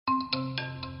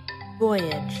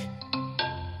Voyage.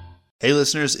 Hey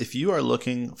listeners, if you are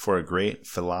looking for a great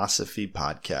philosophy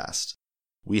podcast,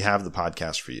 we have the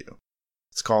podcast for you.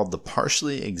 It's called The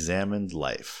Partially Examined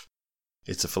Life.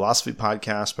 It's a philosophy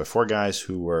podcast by four guys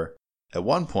who were, at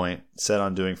one point, set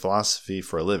on doing philosophy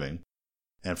for a living.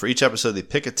 And for each episode, they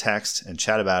pick a text and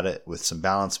chat about it with some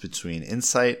balance between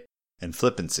insight and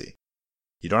flippancy.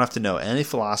 You don't have to know any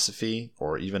philosophy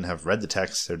or even have read the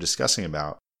text they're discussing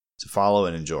about to follow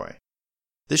and enjoy.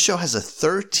 This show has a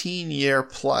 13-year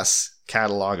plus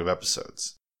catalog of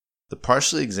episodes. The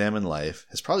Partially Examined Life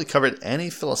has probably covered any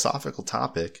philosophical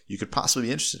topic you could possibly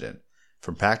be interested in,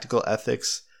 from practical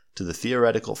ethics to the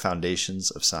theoretical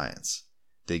foundations of science.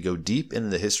 They go deep into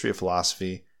the history of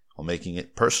philosophy while making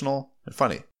it personal and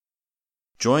funny.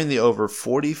 Join the over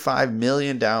 45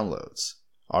 million downloads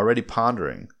already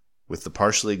pondering with The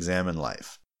Partially Examined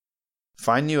Life.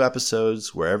 Find new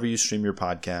episodes wherever you stream your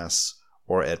podcasts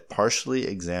or at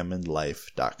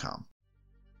partiallyexaminedlife.com.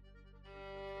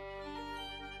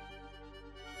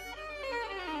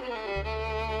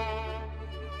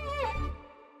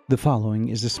 The following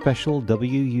is a special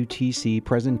WUTC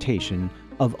presentation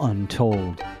of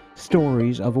Untold,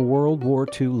 Stories of a World War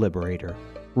II Liberator,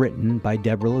 written by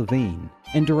Deborah Levine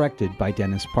and directed by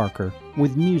Dennis Parker,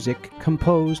 with music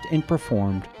composed and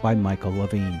performed by Michael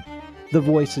Levine. The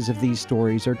voices of these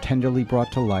stories are tenderly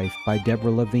brought to life by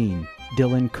Deborah Levine,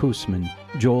 Dylan Koosman,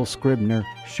 Joel Scribner,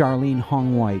 Charlene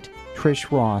Hong White, Trish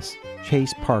Ross,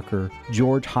 Chase Parker,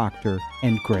 George Hochter,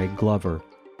 and Greg Glover.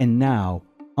 And now,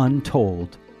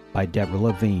 Untold by Deborah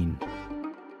Levine.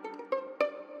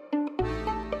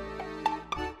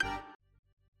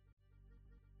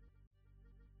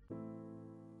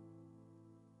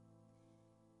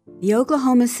 The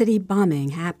Oklahoma City bombing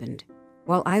happened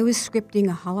while I was scripting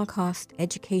a Holocaust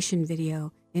education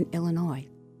video in Illinois.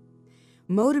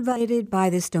 Motivated by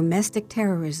this domestic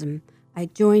terrorism, I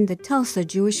joined the Tulsa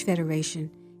Jewish Federation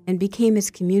and became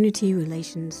its community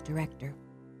relations director.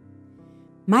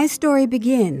 My story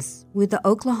begins with the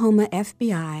Oklahoma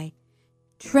FBI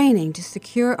training to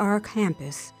secure our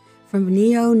campus from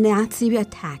neo-Nazi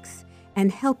attacks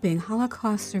and helping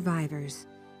Holocaust survivors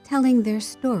telling their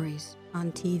stories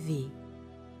on TV.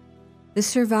 The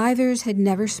survivors had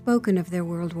never spoken of their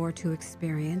World War II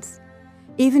experience,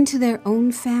 even to their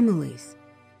own families.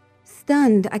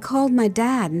 Stunned, I called my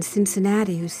dad in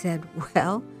Cincinnati, who said,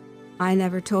 "Well, I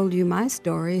never told you my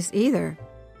stories either."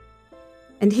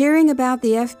 And hearing about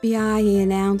the FBI, he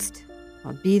announced,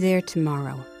 "I'll be there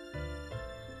tomorrow."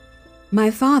 My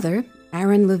father,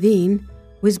 Aaron Levine,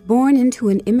 was born into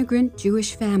an immigrant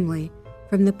Jewish family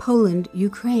from the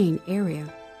Poland-Ukraine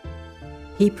area.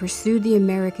 He pursued the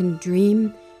American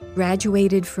dream,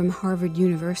 graduated from Harvard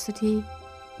University,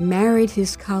 married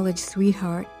his college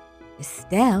sweetheart,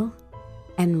 Estelle,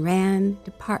 and ran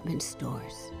department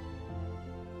stores.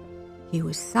 He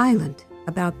was silent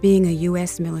about being a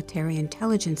U.S. military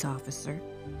intelligence officer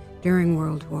during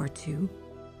World War II.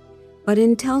 But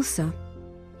in Tulsa,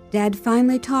 Dad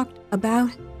finally talked about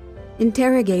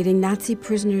interrogating Nazi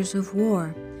prisoners of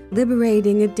war,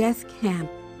 liberating a death camp,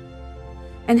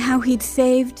 and how he'd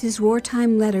saved his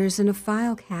wartime letters in a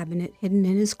file cabinet hidden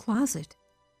in his closet.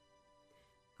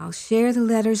 I'll share the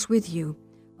letters with you,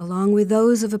 along with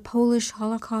those of a Polish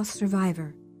Holocaust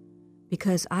survivor,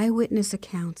 because eyewitness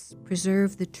accounts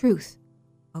preserve the truth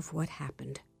of what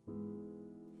happened.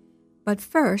 But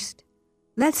first,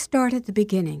 let's start at the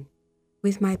beginning,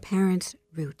 with my parents'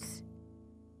 roots.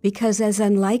 Because as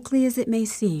unlikely as it may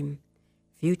seem,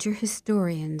 future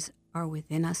historians are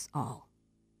within us all.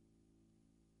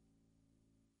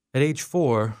 At age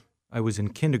 4, I was in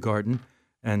kindergarten,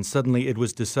 and suddenly it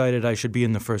was decided I should be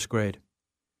in the first grade.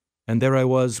 And there I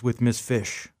was with Miss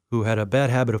Fish, who had a bad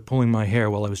habit of pulling my hair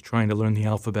while I was trying to learn the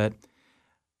alphabet.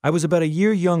 I was about a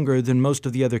year younger than most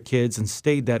of the other kids and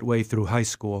stayed that way through high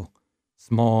school.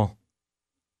 Small,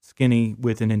 skinny,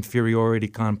 with an inferiority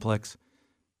complex.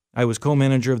 I was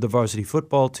co-manager of the varsity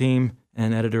football team,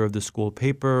 and editor of the school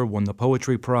paper, won the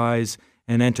poetry prize,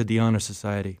 and entered the honor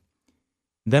society.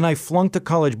 Then I flunked a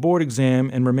college board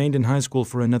exam and remained in high school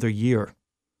for another year.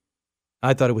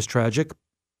 I thought it was tragic,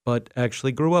 but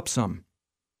actually grew up some.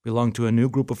 Belonged to a new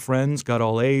group of friends, got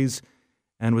all A's,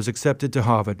 and was accepted to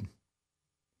Harvard.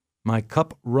 My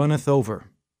cup runneth over.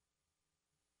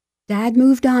 Dad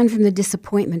moved on from the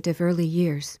disappointment of early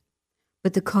years,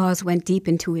 but the cause went deep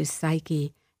into his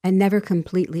psyche and never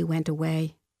completely went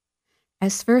away.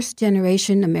 As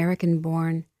first-generation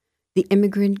American-born, the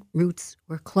immigrant roots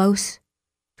were close,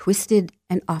 twisted,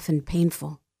 and often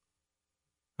painful.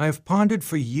 I have pondered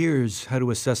for years how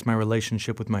to assess my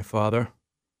relationship with my father.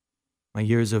 My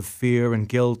years of fear and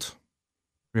guilt,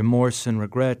 remorse and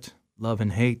regret, love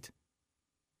and hate.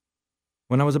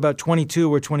 When I was about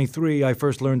 22 or 23, I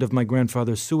first learned of my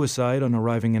grandfather's suicide on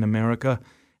arriving in America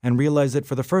and realized that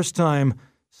for the first time,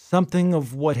 something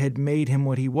of what had made him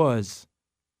what he was,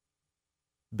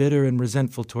 bitter and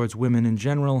resentful towards women in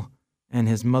general, and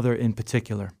his mother in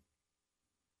particular.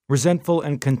 Resentful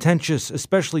and contentious,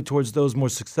 especially towards those more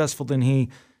successful than he,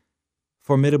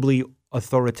 formidably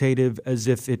authoritative as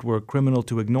if it were criminal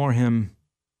to ignore him,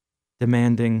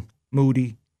 demanding,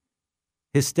 moody,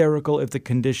 hysterical if the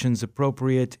conditions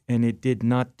appropriate, and it did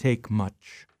not take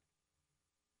much.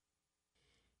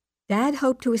 Dad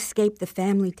hoped to escape the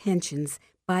family tensions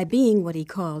by being what he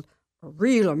called a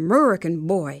real American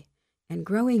boy, and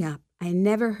growing up, I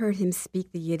never heard him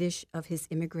speak the Yiddish of his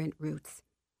immigrant roots.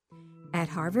 At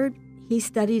Harvard, he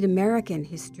studied American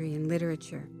history and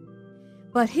literature.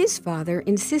 But his father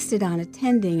insisted on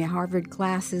attending Harvard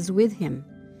classes with him,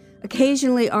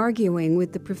 occasionally arguing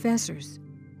with the professors.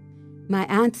 My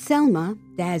Aunt Selma,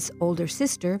 Dad's older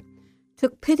sister,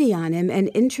 took pity on him and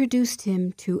introduced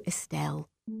him to Estelle,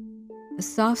 a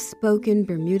soft-spoken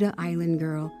Bermuda Island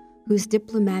girl whose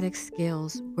diplomatic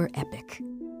skills were epic.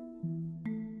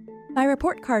 My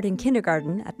report card in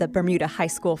kindergarten at the Bermuda High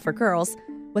School for Girls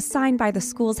was signed by the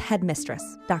school's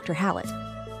headmistress, Dr. Hallett.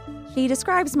 She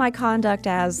describes my conduct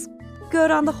as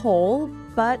good on the whole,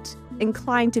 but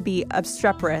inclined to be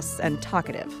obstreperous and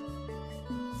talkative.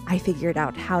 I figured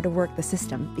out how to work the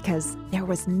system because there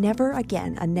was never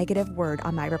again a negative word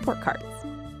on my report cards.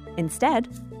 Instead,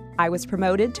 I was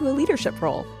promoted to a leadership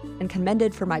role and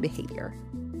commended for my behavior.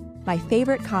 My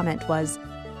favorite comment was,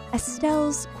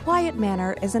 Estelle's quiet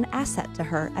manner is an asset to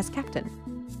her as captain.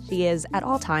 She is, at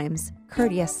all times,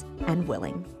 courteous and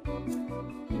willing.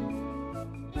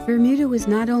 Bermuda was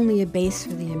not only a base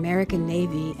for the American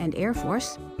Navy and Air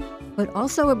Force, but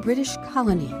also a British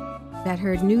colony that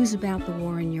heard news about the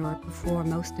war in Europe before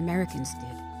most Americans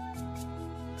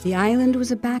did. The island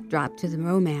was a backdrop to the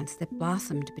romance that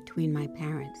blossomed between my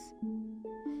parents.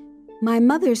 My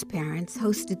mother's parents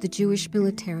hosted the Jewish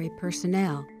military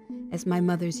personnel, as my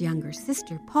mother's younger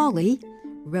sister, Polly,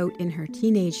 wrote in her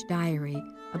teenage diary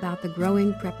about the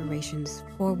growing preparations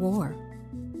for war.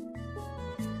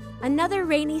 Another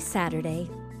rainy Saturday.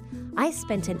 I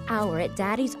spent an hour at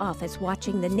Daddy's office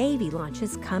watching the Navy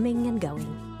launches coming and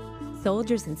going.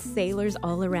 Soldiers and sailors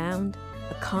all around,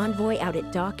 a convoy out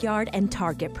at dockyard, and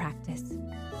target practice.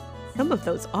 Some of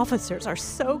those officers are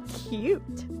so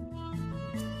cute.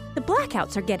 The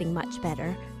blackouts are getting much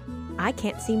better. I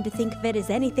can't seem to think of it as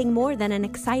anything more than an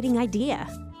exciting idea.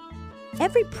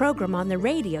 Every program on the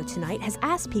radio tonight has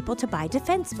asked people to buy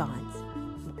defense bonds.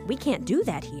 We can't do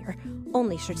that here,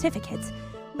 only certificates,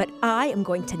 but I am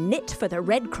going to knit for the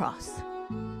Red Cross.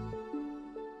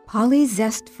 Polly's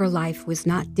zest for life was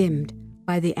not dimmed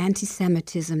by the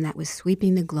anti-Semitism that was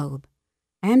sweeping the globe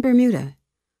and Bermuda,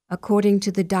 according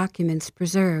to the documents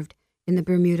preserved in the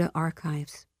Bermuda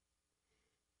archives.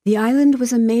 The island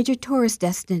was a major tourist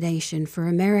destination for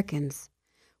Americans,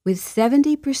 with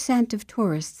 70% of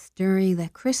tourists during the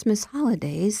Christmas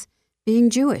holidays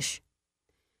being Jewish.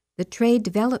 The Trade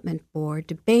Development Board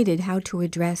debated how to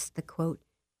address the, quote,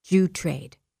 Jew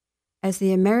trade, as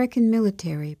the American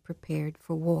military prepared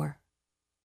for war.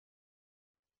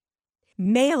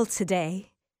 Mail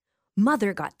today.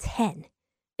 Mother got 10.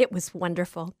 It was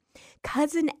wonderful.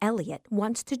 Cousin Elliot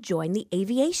wants to join the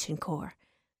Aviation Corps.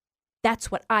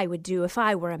 That's what I would do if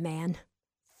I were a man.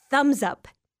 Thumbs up.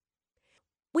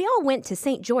 We all went to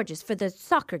St. George's for the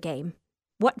soccer game.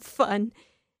 What fun.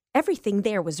 Everything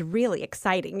there was really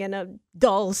exciting in a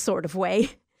dull sort of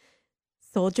way.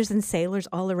 Soldiers and sailors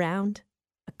all around,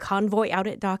 a convoy out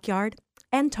at dockyard,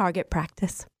 and target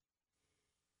practice.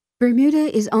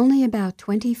 Bermuda is only about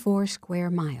 24 square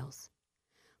miles.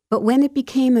 But when it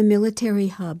became a military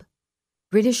hub,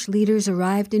 British leaders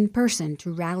arrived in person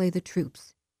to rally the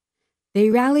troops. They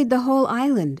rallied the whole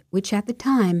island, which at the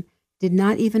time did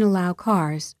not even allow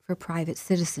cars for private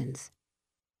citizens.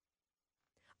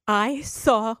 I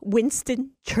saw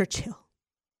Winston Churchill.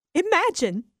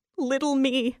 Imagine, little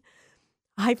me.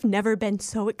 I've never been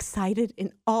so excited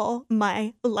in all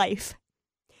my life.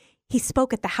 He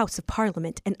spoke at the House of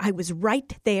Parliament, and I was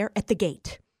right there at the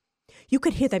gate. You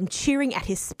could hear them cheering at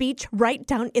his speech right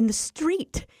down in the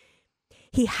street.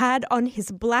 He had on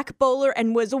his black bowler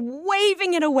and was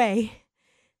waving it away.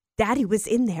 Daddy was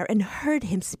in there and heard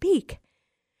him speak.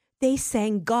 They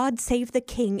sang God Save the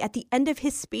King at the end of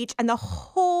his speech, and the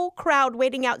whole crowd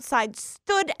waiting outside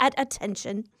stood at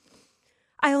attention.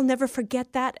 I'll never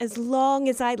forget that as long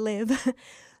as I live.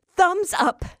 Thumbs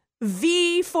up.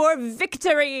 V for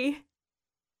victory.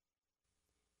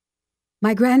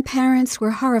 My grandparents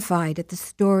were horrified at the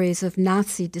stories of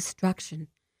Nazi destruction,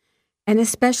 and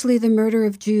especially the murder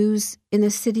of Jews in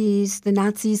the cities the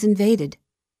Nazis invaded.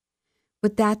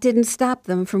 But that didn't stop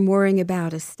them from worrying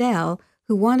about Estelle,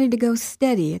 who wanted to go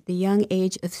steady at the young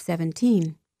age of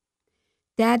 17.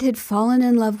 Dad had fallen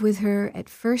in love with her at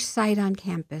first sight on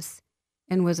campus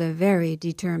and was a very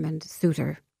determined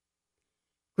suitor.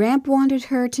 Gramp wanted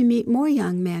her to meet more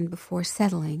young men before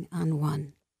settling on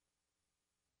one.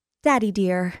 Daddy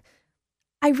dear,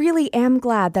 I really am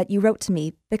glad that you wrote to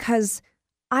me because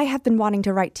I have been wanting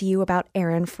to write to you about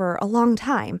Aaron for a long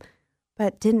time,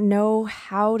 but didn't know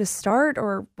how to start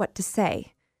or what to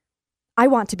say. I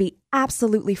want to be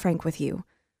absolutely frank with you.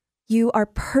 You are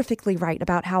perfectly right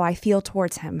about how I feel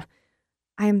towards him.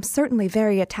 I am certainly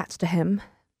very attached to him,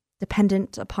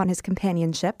 dependent upon his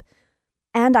companionship,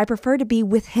 and I prefer to be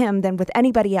with him than with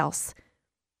anybody else.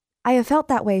 I have felt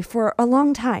that way for a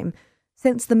long time,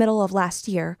 since the middle of last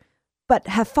year, but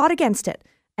have fought against it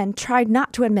and tried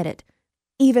not to admit it,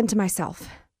 even to myself.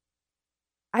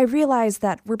 I realize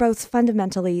that we're both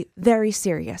fundamentally very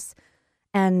serious,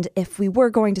 and if we were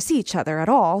going to see each other at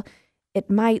all, it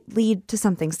might lead to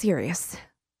something serious.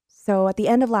 So at the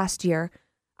end of last year,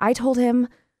 I told him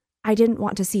I didn't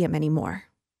want to see him anymore.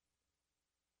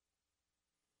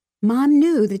 Mom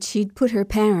knew that she'd put her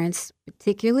parents,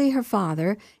 particularly her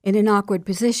father, in an awkward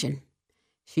position.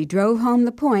 She drove home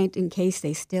the point in case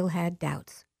they still had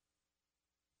doubts.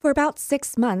 For about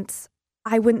 6 months,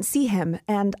 I wouldn't see him,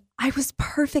 and I was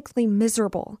perfectly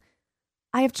miserable.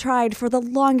 I have tried for the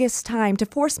longest time to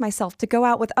force myself to go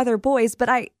out with other boys, but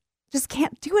I just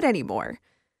can't do it anymore.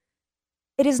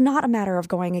 It is not a matter of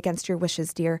going against your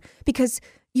wishes, dear, because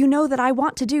you know that I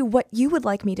want to do what you would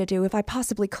like me to do if I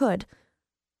possibly could.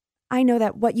 I know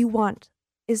that what you want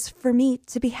is for me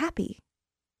to be happy.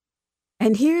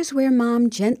 And here's where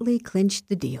Mom gently clinched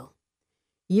the deal.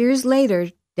 Years later,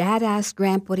 Dad asked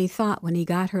Gramp what he thought when he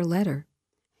got her letter.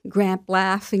 Gramp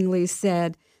laughingly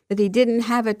said that he didn't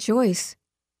have a choice.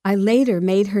 I later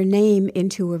made her name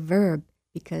into a verb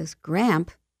because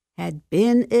Gramp had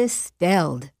been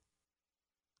Estelled.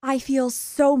 I feel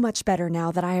so much better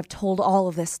now that I have told all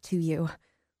of this to you.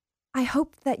 I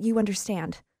hope that you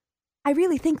understand. I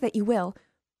really think that you will.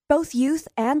 Both youth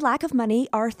and lack of money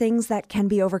are things that can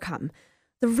be overcome.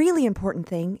 The really important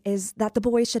thing is that the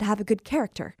boys should have a good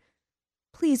character.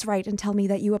 Please write and tell me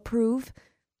that you approve.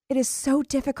 It is so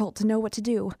difficult to know what to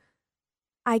do.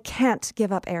 I can't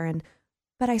give up Aaron,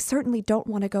 but I certainly don't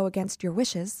want to go against your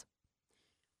wishes.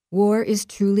 War is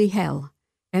truly hell,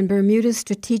 and Bermuda's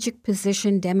strategic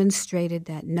position demonstrated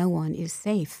that no one is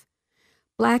safe.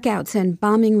 Blackouts and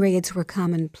bombing raids were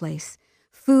commonplace.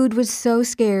 Food was so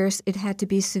scarce it had to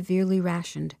be severely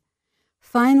rationed.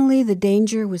 Finally, the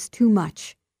danger was too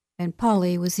much, and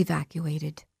Polly was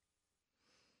evacuated.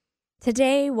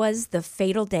 Today was the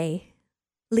fatal day,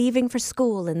 leaving for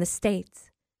school in the States.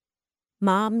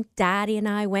 Mom, Daddy, and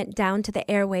I went down to the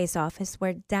Airways office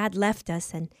where Dad left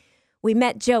us, and we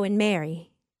met Joe and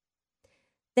Mary.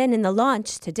 Then in the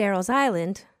launch to Daryl's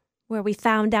Island, where we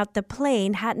found out the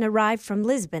plane hadn't arrived from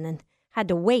Lisbon and had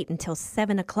to wait until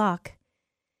 7 o'clock.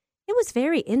 It was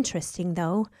very interesting,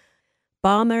 though.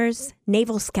 Bombers,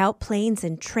 naval scout planes,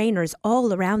 and trainers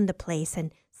all around the place,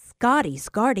 and Scotties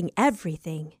guarding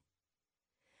everything.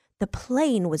 The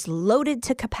plane was loaded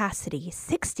to capacity,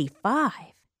 65.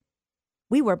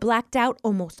 We were blacked out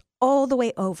almost all the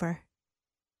way over,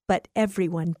 but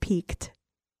everyone peaked.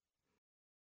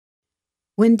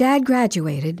 When Dad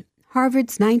graduated,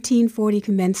 Harvard's 1940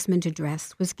 commencement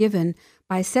address was given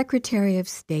by Secretary of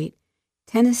State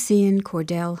Tennessean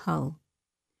Cordell Hull.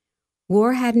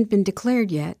 War hadn't been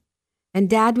declared yet, and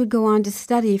Dad would go on to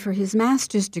study for his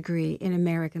master's degree in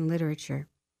American literature.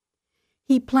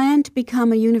 He planned to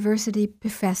become a university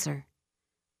professor,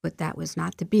 but that was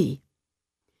not to be.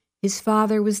 His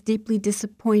father was deeply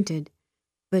disappointed,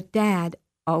 but Dad,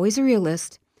 always a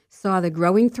realist, saw the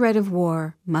growing threat of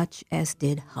war much as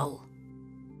did Hull.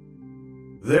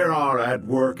 There are at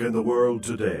work in the world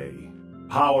today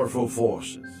powerful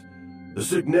forces, the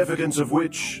significance of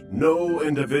which no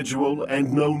individual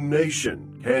and no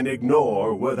nation can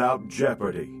ignore without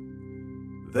jeopardy.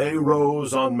 They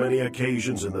rose on many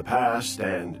occasions in the past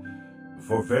and,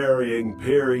 for varying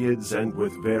periods and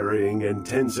with varying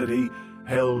intensity,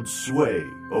 held sway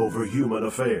over human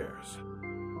affairs.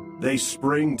 They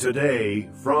spring today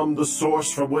from the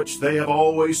source from which they have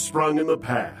always sprung in the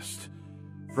past,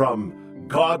 from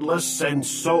godless and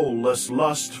soulless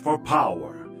lust for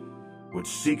power, which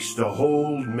seeks to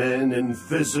hold men in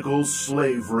physical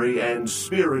slavery and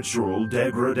spiritual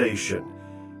degradation,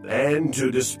 and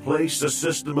to displace a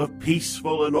system of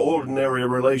peaceful and ordinary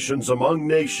relations among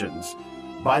nations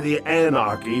by the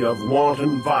anarchy of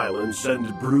wanton violence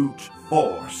and brute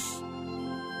force.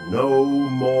 No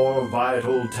more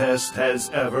vital test has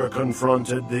ever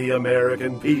confronted the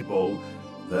American people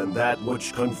than that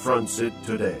which confronts it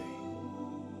today.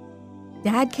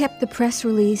 Dad kept the press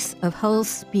release of Hull's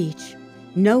speech,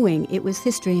 knowing it was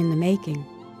history in the making.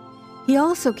 He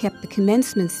also kept the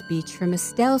commencement speech from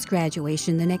Estelle's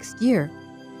graduation the next year,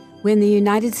 when the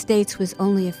United States was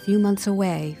only a few months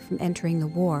away from entering the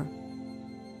war.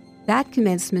 That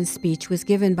commencement speech was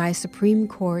given by Supreme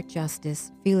Court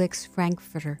Justice Felix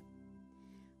Frankfurter.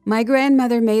 My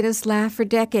grandmother made us laugh for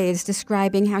decades,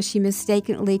 describing how she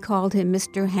mistakenly called him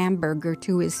Mr. Hamburger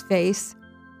to his face.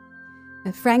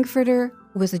 Frankfurter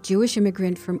was a Jewish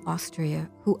immigrant from Austria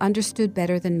who understood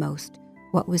better than most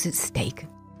what was at stake.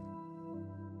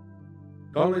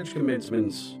 College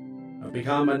commencements have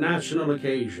become a national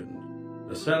occasion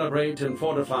to celebrate and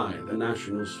fortify the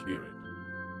national spirit.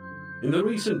 In the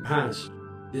recent past,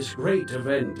 this great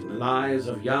event in the lives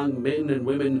of young men and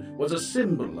women was a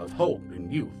symbol of hope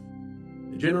and youth.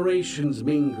 The generations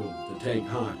mingled to take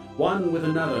heart, one with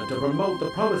another, to promote the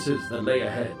promises that lay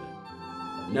ahead.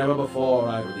 But never before,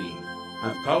 I believe,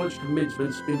 have college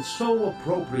commencements been so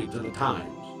appropriate to the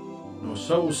times, nor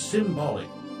so symbolic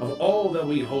of all that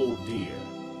we hold dear.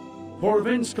 For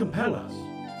events compel us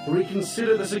to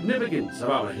reconsider the significance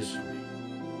of our history.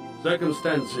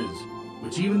 Circumstances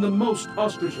which even the most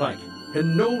ostrich-like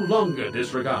can no longer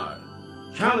disregard,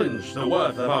 challenge the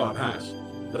worth of our past,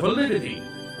 the validity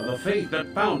of the faith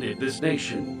that founded this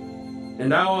nation,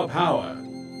 and our power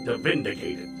to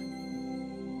vindicate it.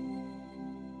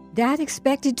 Dad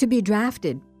expected to be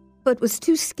drafted, but was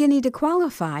too skinny to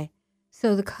qualify,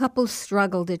 so the couple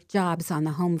struggled at jobs on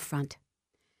the home front.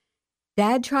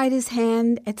 Dad tried his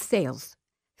hand at sales,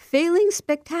 failing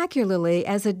spectacularly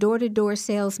as a door-to-door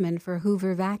salesman for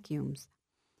Hoover Vacuums.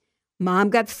 Mom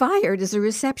got fired as a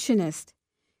receptionist.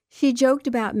 She joked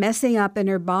about messing up and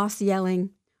her boss yelling,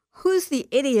 "Who's the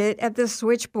idiot at the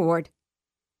switchboard?"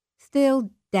 Still,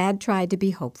 Dad tried to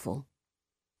be hopeful.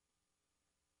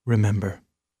 Remember,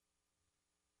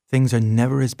 things are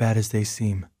never as bad as they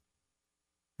seem.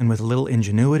 And with a little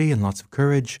ingenuity and lots of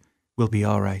courage, we'll be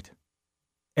all right.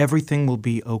 Everything will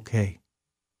be okay.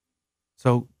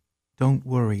 So don't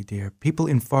worry, dear. People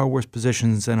in far worse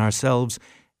positions than ourselves,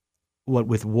 what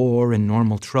with war and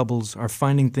normal troubles, are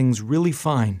finding things really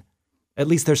fine. At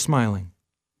least they're smiling.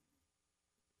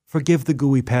 Forgive the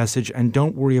gooey passage and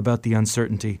don't worry about the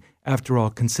uncertainty. After all,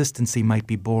 consistency might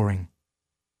be boring.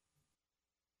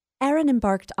 Aaron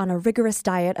embarked on a rigorous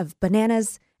diet of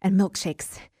bananas and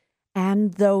milkshakes.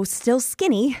 And though still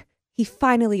skinny, he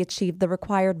finally achieved the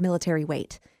required military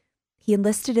weight. He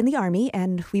enlisted in the Army,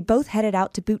 and we both headed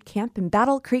out to boot camp in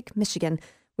Battle Creek, Michigan,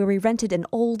 where we rented an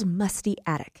old, musty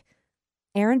attic.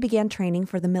 Aaron began training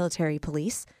for the military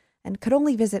police and could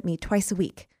only visit me twice a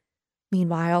week.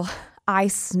 Meanwhile, I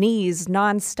sneezed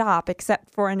nonstop except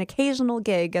for an occasional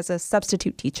gig as a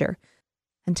substitute teacher,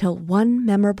 until one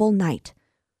memorable night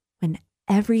when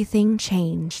everything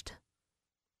changed.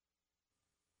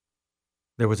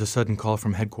 There was a sudden call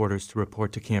from headquarters to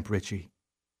report to Camp Ritchie.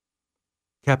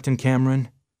 Captain Cameron,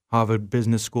 Harvard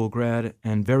Business School grad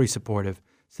and very supportive,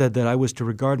 said that I was to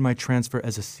regard my transfer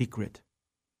as a secret.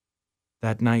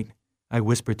 That night, I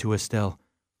whispered to Estelle,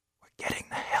 "We're getting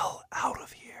the hell out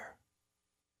of here."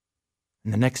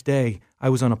 And the next day, I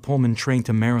was on a Pullman train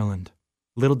to Maryland.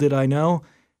 Little did I know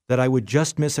that I would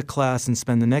just miss a class and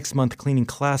spend the next month cleaning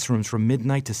classrooms from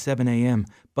midnight to 7 a.m.,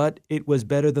 but it was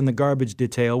better than the garbage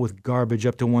detail with garbage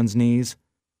up to one's knees.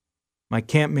 My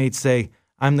campmates say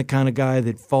I'm the kind of guy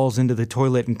that falls into the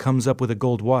toilet and comes up with a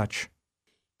gold watch.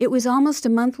 It was almost a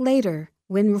month later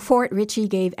when Fort Ritchie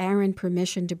gave Aaron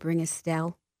permission to bring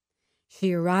Estelle.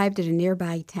 She arrived at a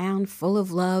nearby town full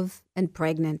of love and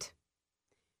pregnant.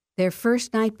 Their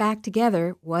first night back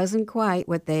together wasn't quite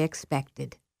what they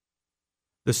expected.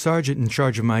 The sergeant in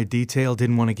charge of my detail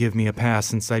didn't want to give me a pass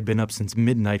since I'd been up since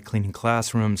midnight cleaning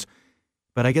classrooms,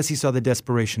 but I guess he saw the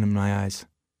desperation in my eyes.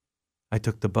 I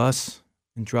took the bus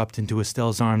and dropped into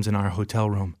Estelle's arms in our hotel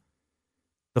room.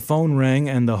 The phone rang,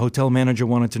 and the hotel manager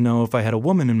wanted to know if I had a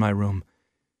woman in my room.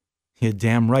 You're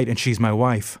damn right, and she's my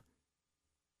wife.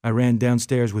 I ran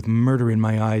downstairs with murder in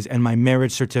my eyes and my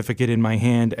marriage certificate in my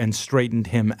hand and straightened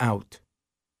him out.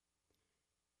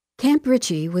 Camp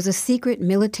Ritchie was a secret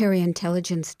military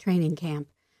intelligence training camp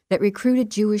that recruited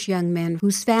Jewish young men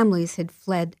whose families had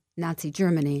fled Nazi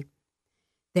Germany.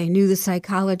 They knew the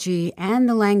psychology and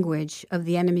the language of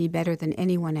the enemy better than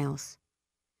anyone else.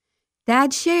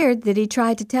 Dad shared that he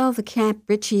tried to tell the Camp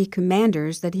Ritchie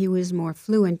commanders that he was more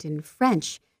fluent in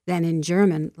French than in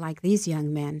German, like these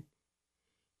young men.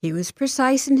 He was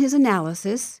precise in his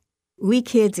analysis. We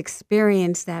kids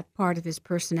experienced that part of his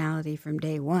personality from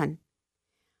day one.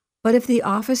 But if the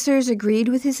officers agreed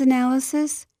with his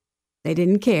analysis, they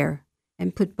didn't care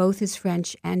and put both his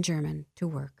French and German to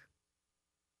work.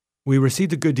 We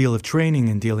received a good deal of training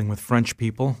in dealing with French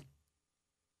people.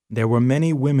 There were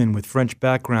many women with French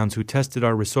backgrounds who tested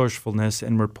our resourcefulness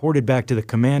and reported back to the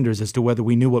commanders as to whether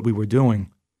we knew what we were doing.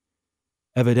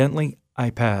 Evidently, I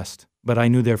passed, but I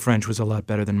knew their French was a lot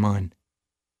better than mine.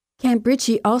 Camp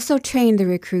Ritchie also trained the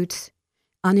recruits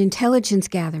on intelligence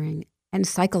gathering and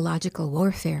psychological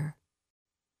warfare.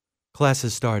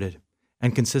 Classes started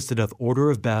and consisted of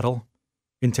order of battle,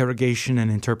 interrogation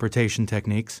and interpretation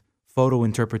techniques, photo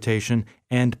interpretation,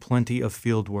 and plenty of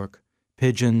field work,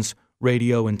 pigeons,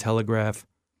 radio, and telegraph.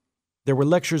 There were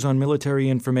lectures on military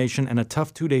information and a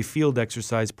tough 2-day field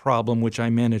exercise problem which I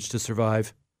managed to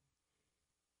survive.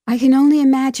 I can only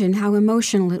imagine how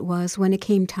emotional it was when it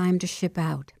came time to ship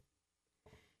out.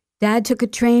 Dad took a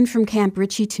train from Camp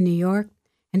Ritchie to New York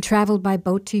and traveled by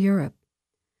boat to Europe.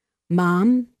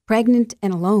 Mom, pregnant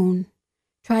and alone,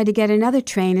 tried to get another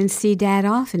train and see Dad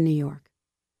off in New York.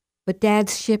 But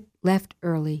Dad's ship left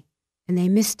early, and they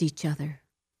missed each other.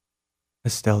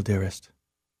 Estelle, dearest,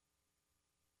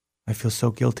 I feel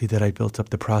so guilty that I built up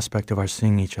the prospect of our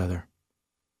seeing each other.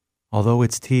 Although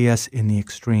it's TS in the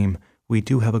extreme, we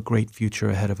do have a great future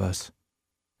ahead of us,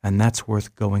 and that's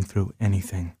worth going through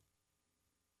anything.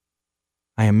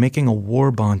 I am making a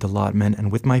war bond allotment,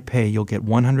 and with my pay, you'll get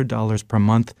 $100 per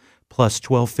month plus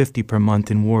 $12.50 per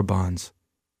month in war bonds.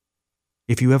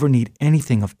 If you ever need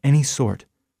anything of any sort,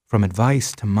 from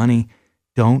advice to money,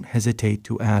 don't hesitate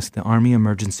to ask the Army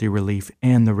Emergency Relief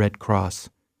and the Red Cross.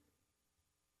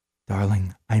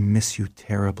 Darling, I miss you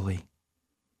terribly.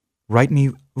 Write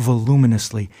me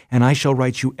voluminously, and I shall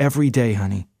write you every day,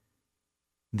 honey.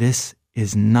 This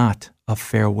is not a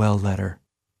farewell letter.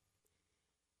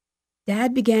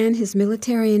 Dad began his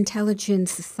military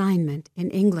intelligence assignment in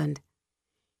England.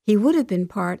 He would have been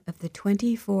part of the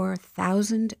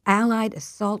 24,000 Allied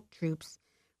assault troops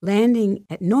landing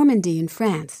at Normandy in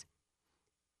France,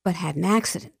 but had an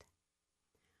accident.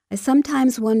 I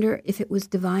sometimes wonder if it was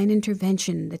divine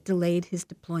intervention that delayed his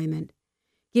deployment,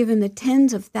 given the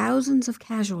tens of thousands of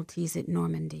casualties at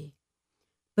Normandy.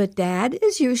 But Dad,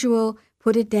 as usual,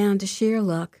 put it down to sheer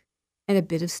luck and a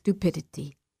bit of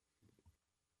stupidity.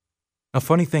 A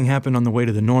funny thing happened on the way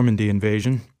to the Normandy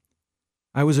invasion.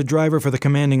 I was a driver for the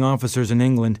commanding officers in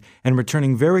England, and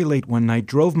returning very late one night,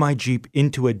 drove my Jeep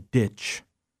into a ditch.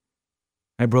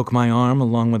 I broke my arm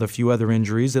along with a few other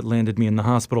injuries that landed me in the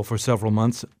hospital for several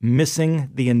months, missing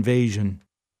the invasion.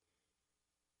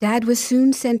 Dad was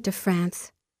soon sent to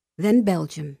France, then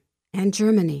Belgium, and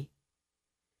Germany.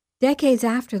 Decades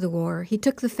after the war, he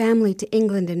took the family to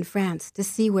England and France to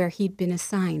see where he'd been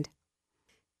assigned.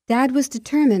 Dad was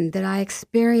determined that I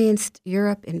experienced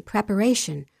Europe in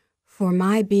preparation for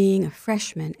my being a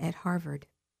freshman at Harvard.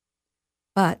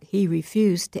 But he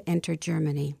refused to enter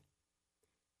Germany.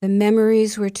 The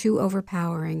memories were too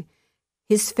overpowering.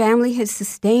 His family had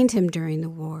sustained him during the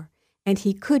war, and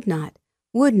he could not,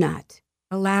 would not,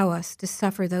 allow us to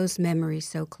suffer those memories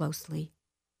so closely.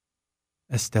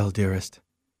 Estelle, dearest,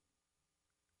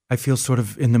 I feel sort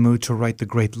of in the mood to write the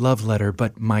great love letter,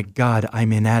 but my God,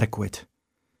 I'm inadequate.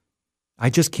 I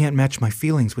just can't match my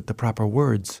feelings with the proper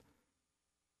words.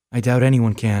 I doubt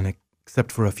anyone can,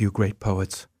 except for a few great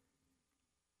poets.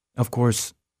 Of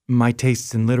course, my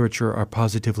tastes in literature are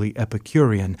positively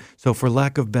Epicurean, so for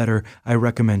lack of better, I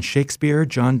recommend Shakespeare,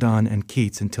 John Donne, and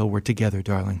Keats until we're together,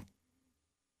 darling.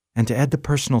 And to add the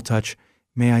personal touch,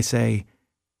 may I say,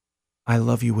 I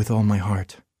love you with all my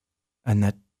heart, and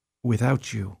that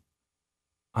without you,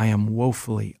 I am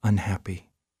woefully unhappy.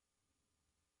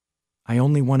 I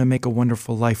only want to make a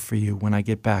wonderful life for you when I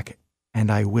get back,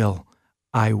 and I will.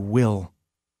 I will.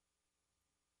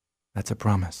 That's a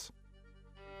promise.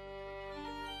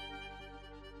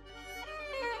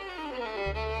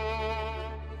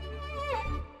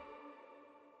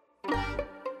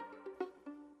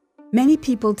 Many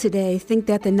people today think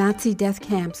that the Nazi death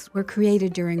camps were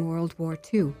created during World War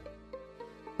II.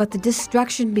 But the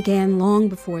destruction began long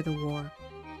before the war,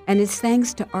 and it's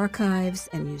thanks to archives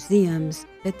and museums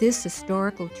that this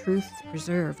historical truth is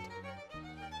preserved.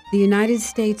 The United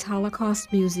States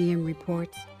Holocaust Museum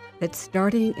reports that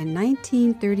starting in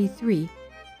 1933,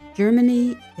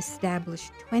 Germany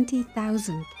established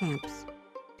 20,000 camps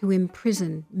to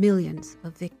imprison millions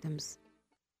of victims.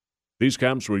 These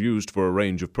camps were used for a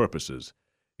range of purposes,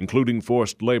 including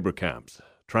forced labor camps,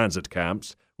 transit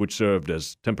camps, which served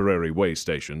as temporary way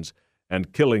stations,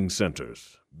 and killing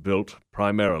centers, built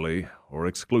primarily or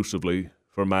exclusively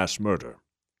for mass murder.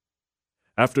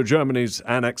 After Germany's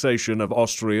annexation of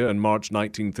Austria in March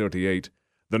 1938,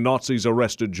 the Nazis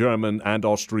arrested German and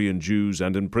Austrian Jews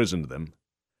and imprisoned them.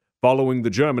 Following the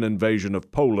German invasion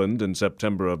of Poland in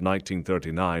September of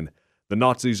 1939, the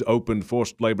Nazis opened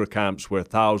forced labor camps where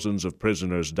thousands of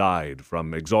prisoners died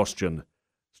from exhaustion,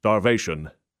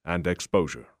 starvation, and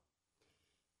exposure.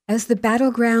 As the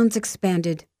battlegrounds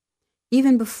expanded,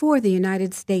 even before the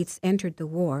United States entered the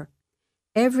war,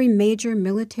 every major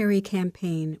military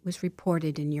campaign was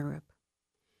reported in Europe.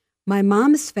 My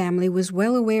mom's family was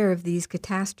well aware of these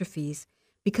catastrophes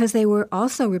because they were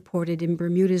also reported in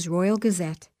Bermuda's Royal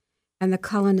Gazette and the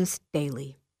Colonist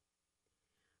Daily.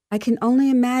 I can only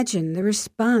imagine the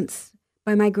response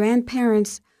by my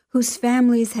grandparents whose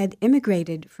families had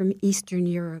immigrated from Eastern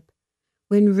Europe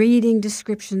when reading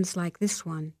descriptions like this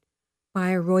one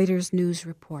by a Reuters news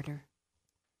reporter.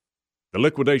 The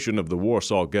liquidation of the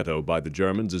Warsaw Ghetto by the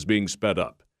Germans is being sped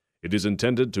up. It is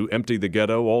intended to empty the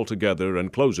ghetto altogether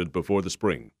and close it before the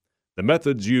spring. The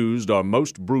methods used are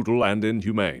most brutal and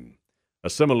inhumane. A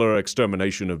similar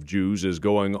extermination of Jews is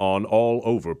going on all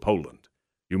over Poland.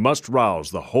 You must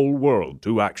rouse the whole world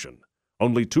to action.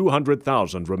 Only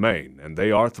 200,000 remain, and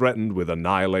they are threatened with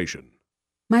annihilation.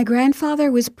 My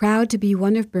grandfather was proud to be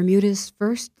one of Bermuda's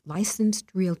first licensed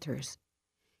realtors.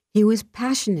 He was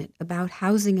passionate about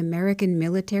housing American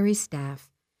military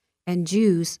staff and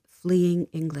Jews fleeing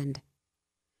England.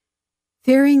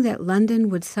 Fearing that London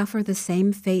would suffer the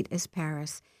same fate as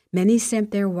Paris, many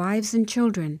sent their wives and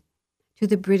children to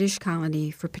the British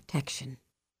colony for protection.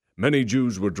 Many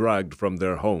Jews were dragged from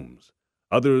their homes.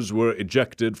 Others were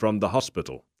ejected from the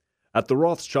hospital. At the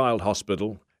Rothschild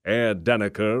Hospital, Herr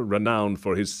Denneker, renowned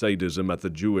for his sadism at the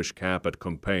Jewish camp at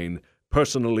Compiègne,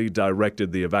 personally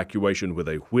directed the evacuation with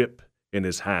a whip in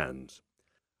his hands.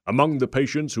 Among the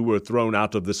patients who were thrown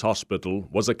out of this hospital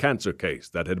was a cancer case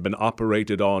that had been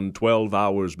operated on 12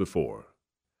 hours before.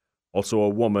 Also a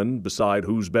woman beside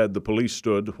whose bed the police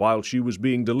stood while she was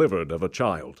being delivered of a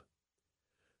child.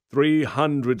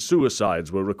 300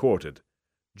 suicides were recorded.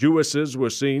 Jewesses were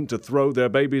seen to throw their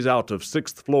babies out of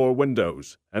sixth-floor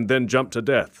windows and then jump to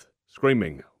death,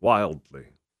 screaming wildly.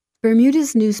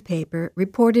 Bermuda's newspaper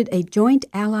reported a joint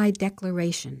Allied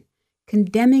declaration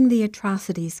condemning the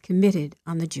atrocities committed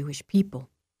on the Jewish people.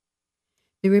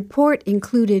 The report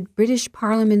included British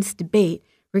Parliament's debate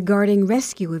regarding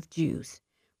rescue of Jews,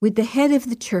 with the head of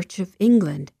the Church of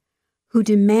England, who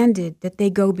demanded that they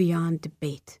go beyond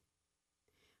debate.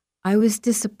 I was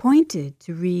disappointed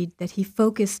to read that he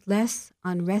focused less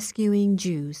on rescuing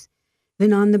Jews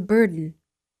than on the burden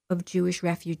of Jewish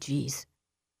refugees.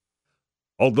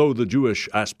 Although the Jewish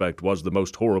aspect was the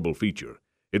most horrible feature,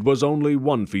 it was only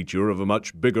one feature of a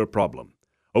much bigger problem.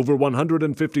 Over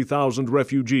 150,000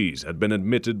 refugees had been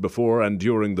admitted before and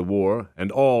during the war,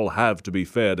 and all have to be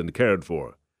fed and cared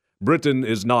for. Britain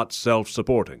is not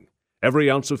self-supporting.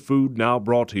 Every ounce of food now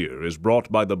brought here is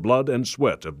brought by the blood and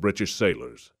sweat of British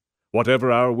sailors. Whatever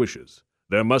our wishes,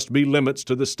 there must be limits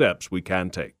to the steps we can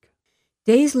take.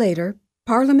 Days later,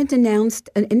 Parliament announced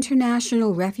an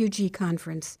international refugee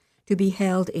conference to be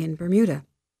held in Bermuda.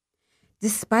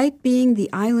 Despite being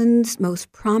the island's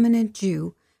most prominent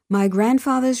Jew, my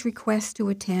grandfather's request to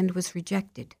attend was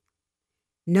rejected.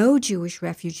 No Jewish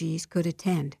refugees could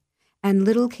attend, and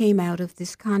little came out of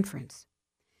this conference.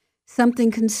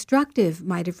 Something constructive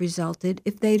might have resulted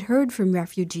if they'd heard from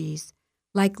refugees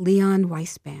like Leon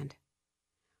Weisband.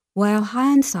 While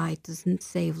hindsight doesn't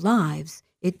save lives,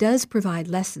 it does provide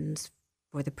lessons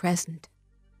for the present.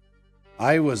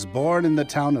 I was born in the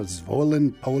town of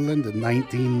Zvolin, Poland in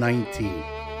 1919,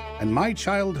 and my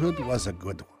childhood was a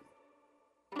good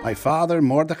one. My father,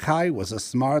 Mordecai, was a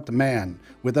smart man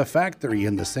with a factory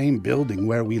in the same building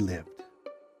where we lived.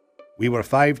 We were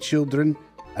 5 children,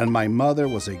 and my mother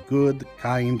was a good,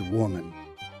 kind woman.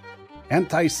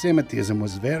 Anti-Semitism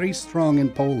was very strong in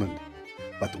Poland,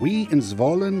 but we in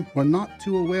Zvolin were not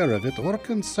too aware of it or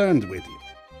concerned with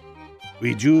it.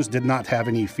 We Jews did not have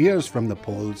any fears from the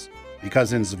Poles,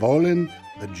 because in Zvolin,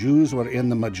 the Jews were in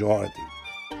the majority.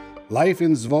 Life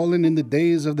in Zvolin in the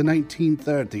days of the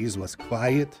 1930s was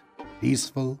quiet,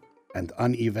 peaceful, and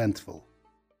uneventful.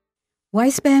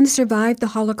 Weisband survived the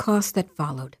Holocaust that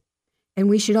followed, and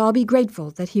we should all be grateful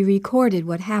that he recorded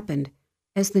what happened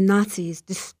as the Nazis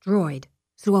destroyed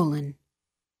Zvolin.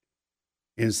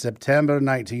 In September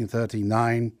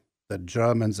 1939, the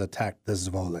Germans attacked the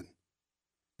Zvolin.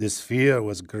 This fear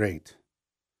was great.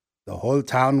 The whole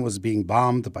town was being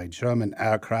bombed by German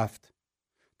aircraft.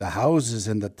 The houses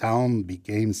in the town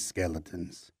became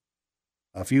skeletons.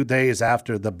 A few days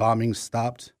after the bombing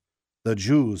stopped, the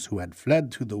Jews who had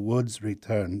fled to the woods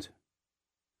returned.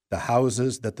 The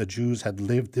houses that the Jews had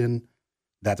lived in,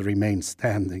 that remained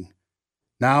standing,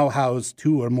 now housed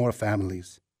 2 or more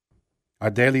families. Our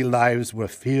daily lives were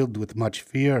filled with much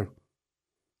fear.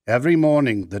 Every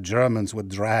morning, the Germans would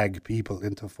drag people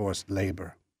into forced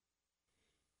labor.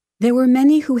 There were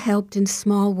many who helped in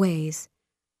small ways,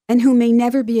 and who may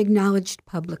never be acknowledged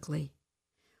publicly.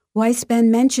 Weisband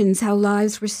mentions how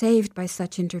lives were saved by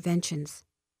such interventions.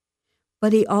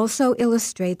 But he also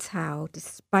illustrates how,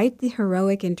 despite the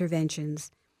heroic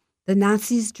interventions, the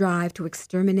Nazis' drive to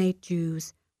exterminate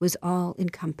Jews was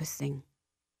all-encompassing.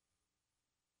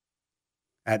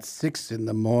 At 6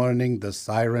 a.m, the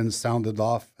siren sounded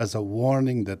off as a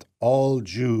warning that all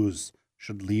Jews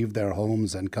should leave their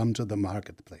homes and come to the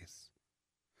marketplace.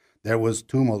 There was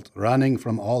tumult running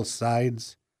from all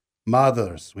sides,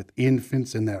 mothers with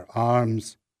infants in their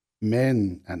arms,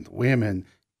 men and women,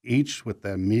 each with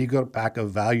their meager pack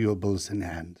of valuables in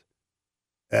hand.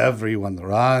 Everyone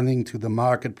running to the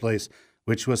marketplace,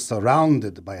 which was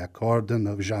surrounded by a cordon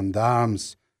of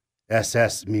gendarmes,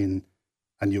 SS men,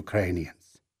 and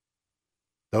Ukrainians.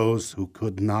 Those who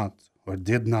could not or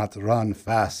did not run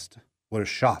fast were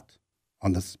shot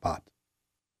on the spot.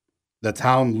 The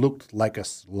town looked like a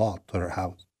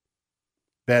slaughterhouse.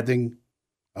 Bedding,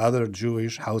 other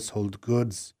Jewish household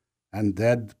goods, and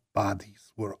dead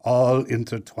bodies were all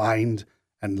intertwined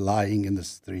and lying in the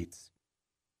streets.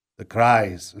 The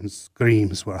cries and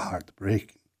screams were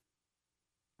heartbreaking.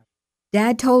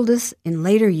 Dad told us in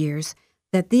later years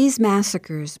that these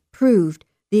massacres proved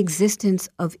the existence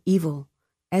of evil,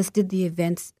 as did the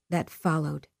events that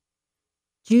followed.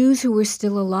 Jews who were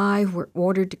still alive were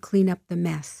ordered to clean up the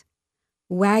mess.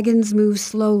 Wagons moved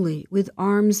slowly, with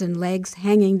arms and legs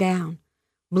hanging down,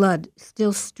 blood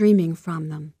still streaming from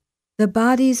them. The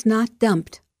bodies not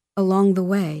dumped along the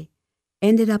way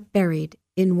ended up buried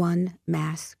in one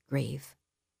mass grave.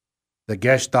 The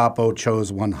Gestapo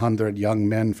chose 100 young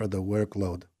men for the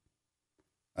workload.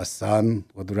 A son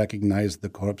would recognize the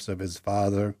corpse of his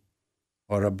father,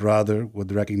 or a brother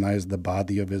would recognize the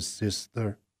body of his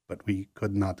sister, but we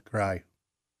could not cry.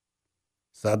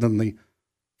 Suddenly,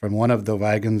 from one of the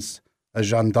wagons, a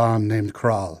gendarme named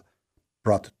Kral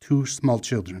brought 2 small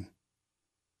children.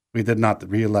 We did not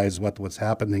realize what was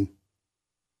happening.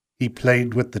 He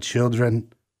played with the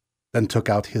children, then took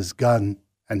out his gun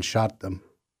and shot them.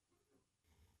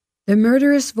 The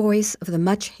murderous voice of the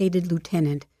much-hated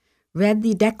lieutenant read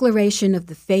the declaration of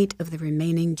the fate of the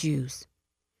remaining Jews.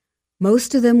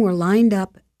 Most of them were lined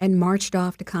up and marched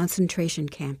off to concentration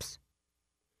camps.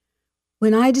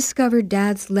 When I discovered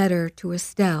Dad's letter to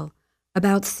Estelle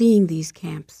about seeing these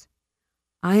camps,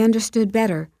 I understood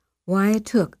better why it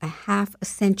took half a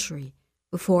century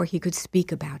before he could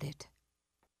speak about it.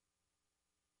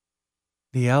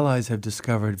 The Allies have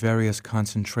discovered various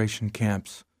concentration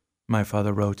camps, my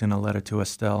father wrote in a letter to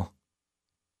Estelle.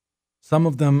 Some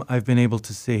of them I've been able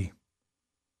to see.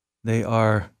 They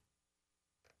are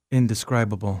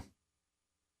indescribable.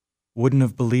 Wouldn't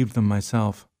have believed them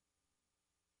myself.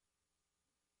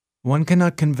 One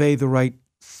cannot convey the right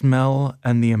smell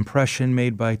and the impression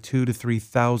made by 2,000 to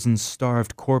 3,000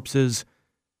 starved corpses,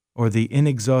 or the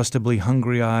inexhaustibly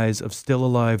hungry eyes of still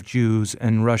alive Jews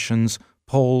and Russians,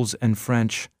 Poles and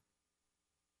French.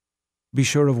 Be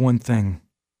sure of one thing.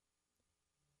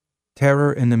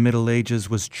 Terror in the Middle Ages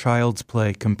was child's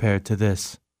play compared to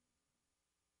this.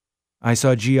 I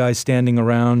saw GIs standing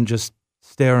around just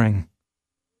staring,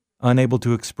 unable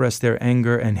to express their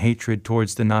anger and hatred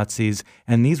towards the Nazis,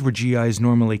 and these were GIs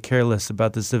normally careless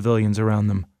about the civilians around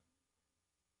them.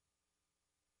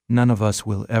 None of us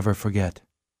will ever forget.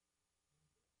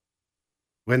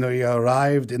 When we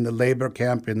arrived in the labor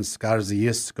camp in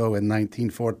Skarzysko in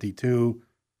 1942,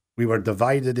 we were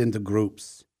divided into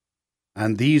groups,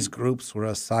 and these groups were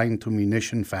assigned to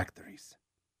munition factories.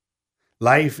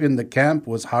 Life in the camp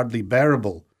was hardly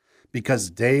bearable, because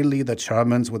daily the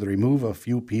Germans would remove a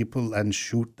few people and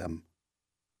shoot them.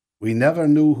 We never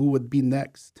knew who would be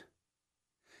next.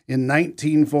 In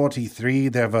 1943,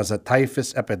 there was a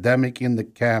typhus epidemic in the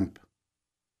camp.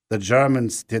 The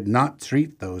Germans did not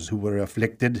treat those who were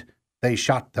afflicted, they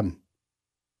shot them.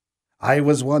 I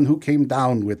was one who came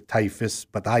down with typhus,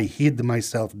 but I hid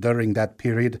myself during that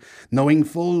period, knowing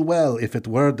full well if it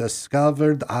were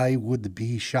discovered, I would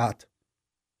be shot.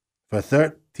 For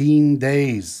 13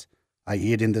 days, I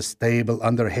hid in the stable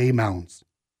under hay mounds.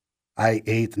 I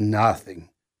ate nothing,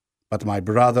 but my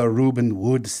brother Reuben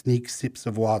would sneak sips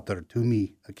of water to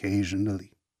me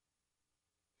occasionally.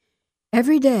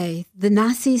 Every day, the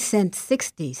Nazis sent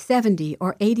 60, 70,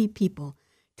 or 80 people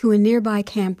to a nearby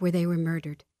camp where they were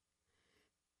murdered.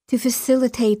 To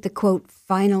facilitate the, quote,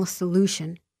 final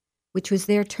solution, which was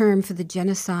their term for the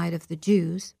genocide of the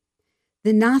Jews,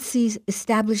 the Nazis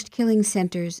established killing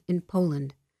centers in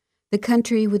Poland, the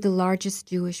country with the largest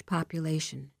Jewish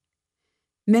population.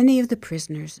 Many of the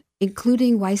prisoners,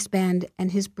 including Weisband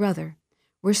and his brother,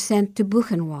 were sent to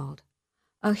Buchenwald,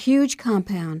 a huge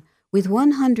compound with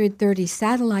 130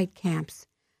 satellite camps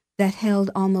that held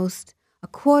almost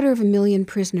 250,000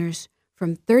 prisoners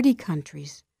from 30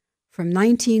 countries from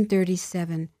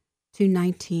 1937 to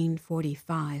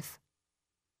 1945.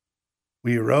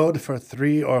 We rode for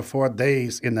 3 or 4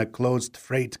 days in a closed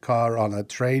freight car on a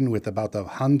train with about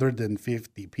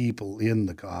 150 people in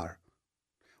the car.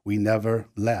 We never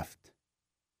left.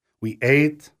 We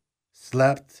ate,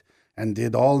 slept, and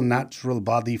did all natural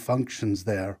body functions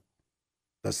there.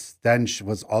 The stench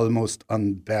was almost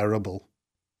unbearable.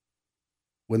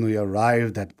 When we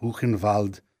arrived at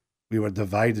Buchenwald, we were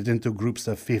divided into groups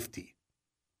of 50.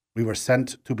 We were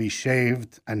sent to be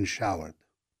shaved and showered.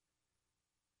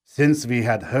 Since we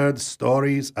had heard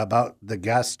stories about the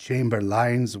gas chamber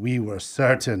lines, we were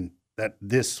certain that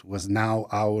this was now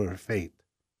our fate.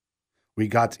 We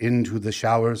got into the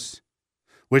showers,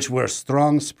 which were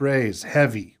strong sprays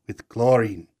heavy with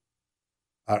chlorine.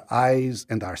 Our eyes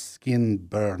and our skin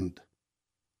burned.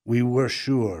 We were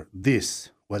sure this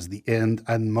was the end,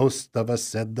 and most of us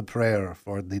said the prayer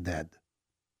for the dead.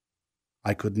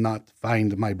 I could not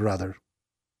find my brother.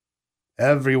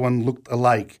 Everyone looked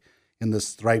alike in the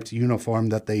striped uniform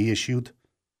that they issued.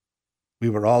 We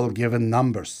were all given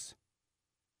numbers.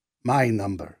 My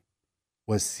number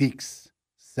was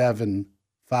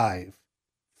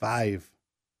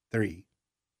 67553.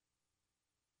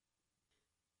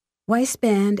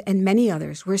 Weisband and many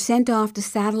others were sent off to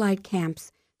satellite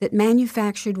camps that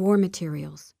manufactured war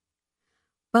materials.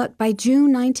 But by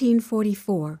June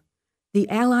 1944, the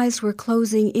Allies were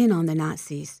closing in on the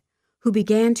Nazis, who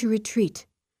began to retreat,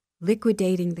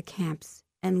 liquidating the camps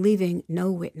and leaving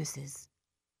no witnesses.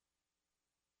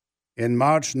 In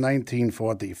March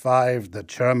 1945, the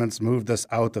Germans moved us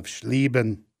out of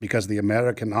Schlieben because the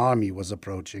American army was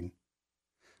approaching.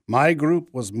 My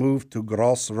group was moved to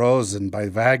Gross Rosen by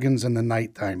wagons in the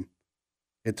nighttime.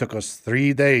 It took us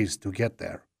 3 days to get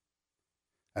there.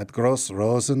 At Gross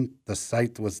Rosen, the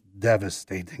sight was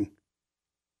devastating.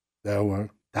 There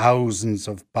were thousands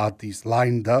of bodies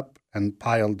lined up and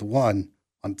piled one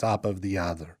on top of the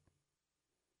other.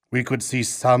 We could see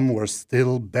some were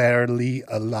still barely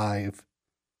alive.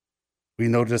 We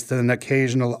noticed an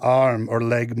occasional arm or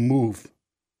leg move.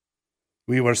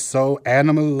 We were so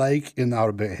animal-like in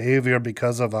our behavior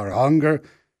because of our hunger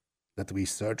that we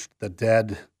searched the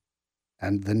dead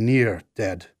and the near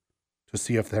dead to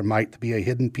see if there might be a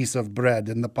hidden piece of bread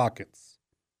in the pockets.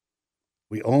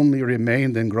 We only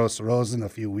remained in Gross Rosen a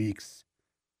few weeks.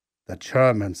 The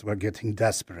Germans were getting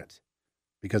desperate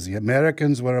because the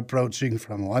Americans were approaching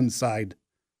from one side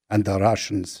and the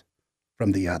Russians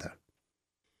from the other.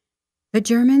 The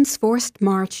Germans forced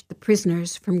marched the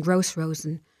prisoners from Gross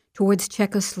Rosen towards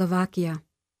Czechoslovakia.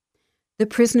 The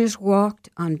prisoners walked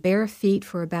on bare feet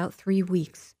for about 3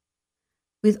 weeks.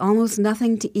 With almost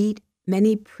nothing to eat,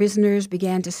 many prisoners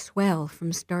began to swell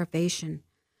from starvation.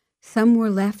 Some were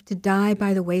left to die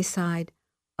by the wayside,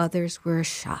 others were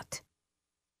shot.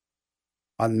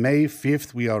 On May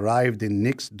 5th, we arrived in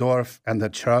Nixdorf, and the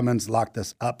Germans locked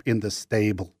us up in the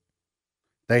stable.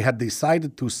 They had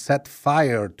decided to set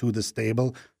fire to the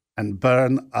stable and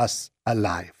burn us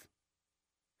alive.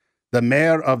 The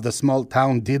mayor of the small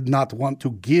town did not want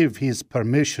to give his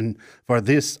permission for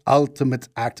this ultimate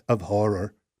act of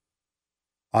horror.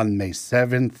 On May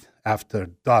 7th,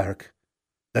 after dark,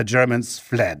 the Germans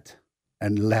fled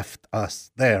and left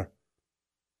us there.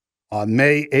 On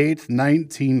May 8,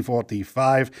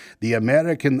 1945, the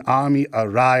American army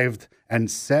arrived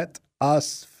and set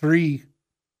us free.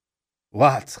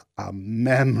 What a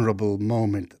memorable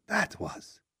moment that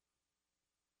was.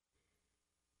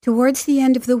 Towards the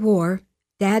end of the war,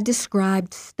 Dad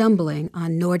described stumbling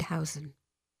on Nordhausen.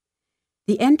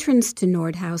 The entrance to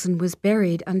Nordhausen was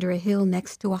buried under a hill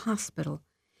next to a hospital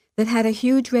that had a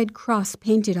huge red cross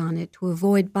painted on it to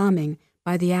avoid bombing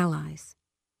by the Allies.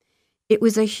 It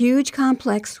was a huge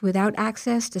complex without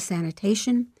access to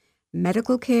sanitation,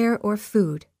 medical care, or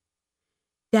food.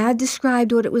 Dad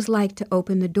described what it was like to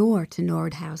open the door to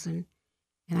Nordhausen,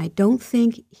 and I don't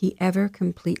think he ever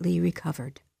completely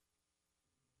recovered.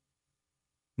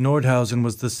 Nordhausen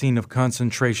was the scene of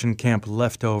concentration camp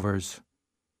leftovers.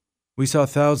 We saw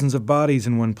thousands of bodies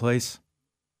in one place.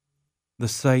 The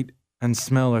sight and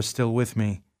smell are still with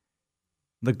me,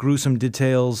 The gruesome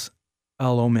details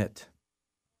I'll omit.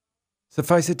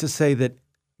 Suffice it to say that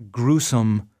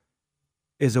gruesome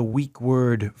is a weak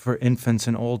word for infants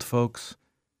and old folks.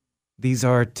 These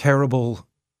are terrible,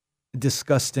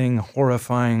 disgusting,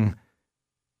 horrifying.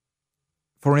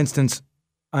 For instance,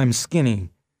 I'm skinny,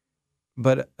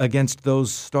 but against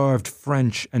those starved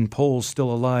French and Poles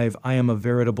still alive, I am a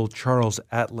veritable Charles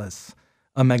Atlas,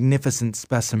 a magnificent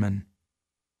specimen.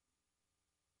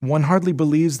 One hardly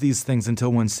believes these things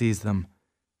until one sees them.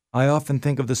 I often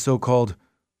think of the so-called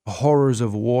horrors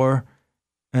of war,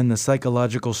 and the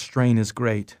psychological strain is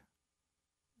great.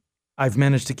 I've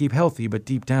managed to keep healthy, but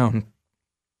deep down,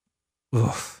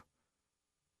 oof.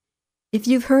 If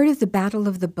you've heard of the Battle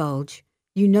of the Bulge,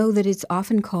 you know that it's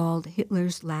often called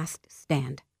Hitler's last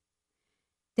stand.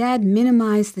 Dad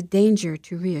minimized the danger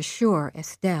to reassure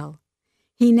Estelle.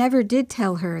 He never did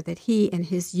tell her that he and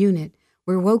his unit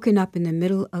were woken up in the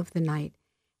middle of the night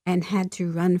and had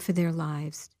to run for their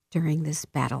lives during this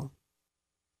battle.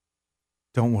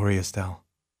 Don't worry, Estelle.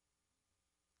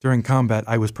 During combat,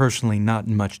 I was personally not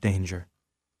in much danger.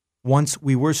 Once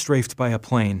we were strafed by a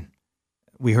plane.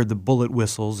 We heard the bullet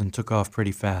whistles and took off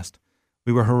pretty fast.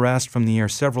 We were harassed from the air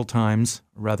several times,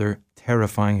 a rather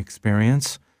terrifying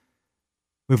experience.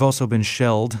 We've also been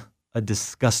shelled, a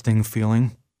disgusting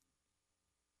feeling.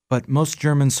 But most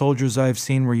German soldiers I've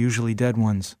seen were usually dead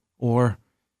ones, or,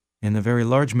 in the very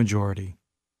large majority,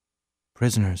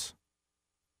 prisoners.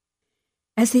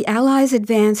 As the Allies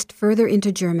advanced further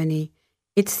into Germany,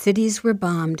 its cities were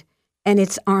bombed and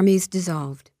its armies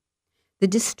dissolved. The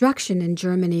destruction in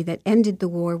Germany that ended the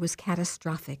war was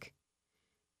catastrophic.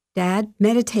 Dad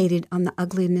meditated on the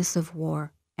ugliness of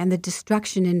war and the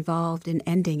destruction involved in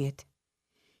ending it.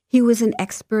 He was an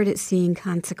expert at seeing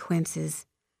consequences,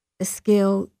 a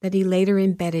skill that he later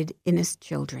embedded in his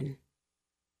children.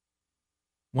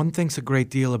 One thinks a great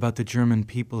deal about the German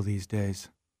people these days.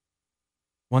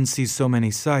 One sees so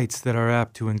many sights that are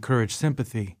apt to encourage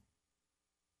sympathy.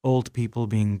 Old people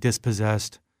being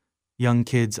dispossessed, young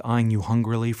kids eyeing you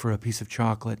hungrily for a piece of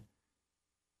chocolate.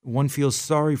 One feels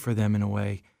sorry for them in a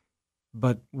way,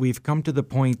 but we've come to the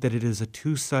point that it is a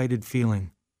two-sided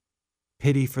feeling.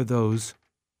 Pity for those,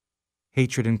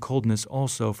 hatred and coldness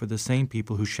also for the same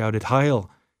people who shouted Heil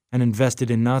and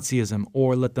invested in Nazism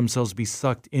or let themselves be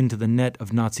sucked into the net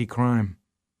of Nazi crime.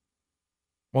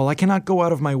 While I cannot go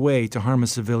out of my way to harm a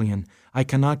civilian, I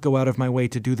cannot go out of my way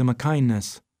to do them a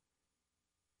kindness.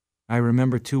 I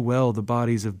remember too well the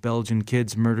bodies of Belgian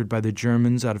kids murdered by the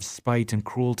Germans out of spite and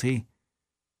cruelty.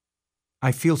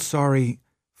 I feel sorry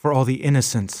for all the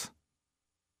innocents,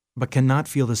 but cannot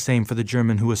feel the same for the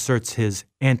German who asserts his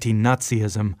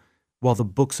anti-Nazism while the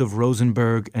books of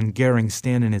Rosenberg and Goering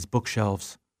stand in his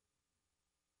bookshelves.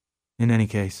 In any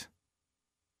case,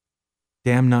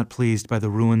 damn not pleased by the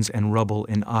ruins and rubble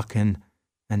in Aachen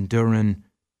and Düren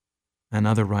and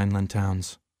other Rhineland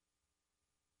towns.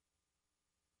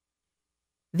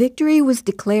 Victory was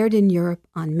declared in Europe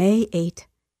on May 8,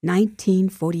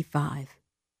 1945.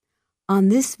 On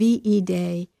this VE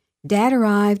Day, Dad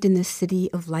arrived in the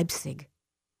city of Leipzig.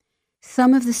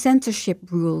 Some of the censorship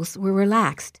rules were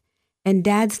relaxed, and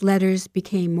Dad's letters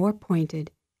became more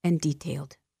pointed and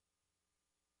detailed.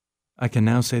 I can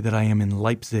now say that I am in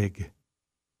Leipzig.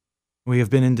 We have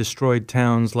been in destroyed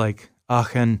towns like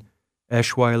Aachen,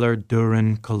 Eschweiler,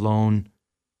 Düren, Cologne,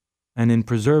 and in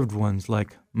preserved ones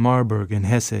like Marburg in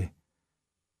Hesse,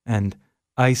 and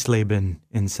Eisleben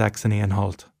in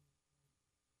Saxony-Anhalt.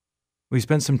 We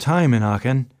spent some time in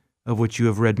Aachen, of which you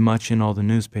have read much in all the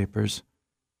newspapers.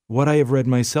 What I have read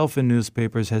myself in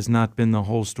newspapers has not been the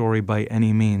whole story by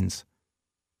any means,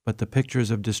 but the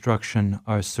pictures of destruction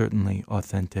are certainly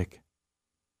authentic.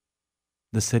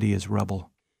 The city is rubble.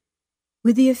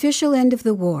 With the official end of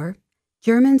the war,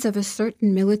 Germans of a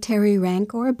certain military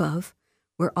rank or above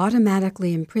were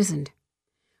automatically imprisoned,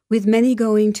 with many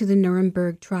going to the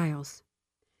Nuremberg trials.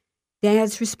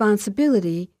 Dad's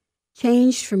responsibility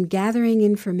changed from gathering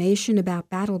information about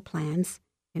battle plans,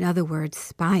 in other words,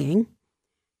 spying,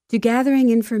 to gathering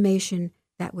information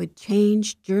that would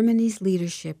change Germany's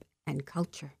leadership and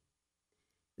culture.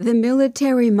 The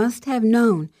military must have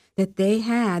known that they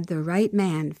had the right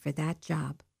man for that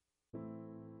job.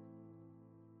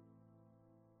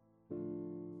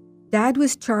 Dad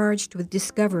was charged with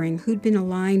discovering who'd been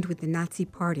aligned with the Nazi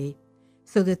Party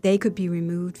so that they could be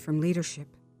removed from leadership.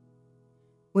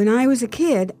 When I was a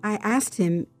kid, I asked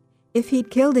him if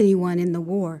he'd killed anyone in the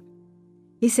war.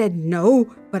 He said,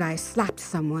 "No, but I slapped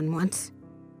someone once."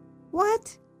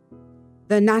 What?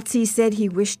 The Nazi said he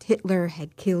wished Hitler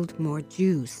had killed more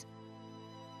Jews.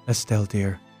 Estelle,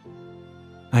 dear,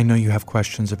 I know you have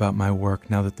questions about my work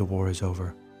now that the war is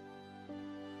over.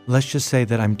 Let's just say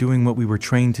that I'm doing what we were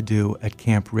trained to do at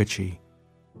Camp Ritchie,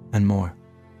 and more.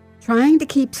 Trying to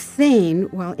keep sane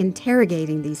while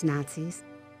interrogating these Nazis,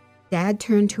 Dad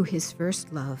turned to his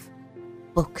first love,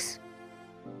 books.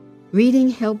 Reading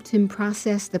helped him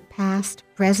process the past,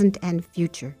 present, and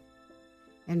future.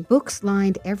 And books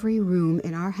lined every room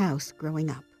in our house growing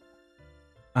up.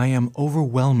 I am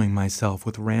overwhelming myself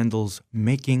with Randall's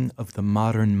Making of the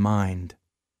Modern Mind.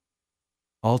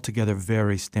 Altogether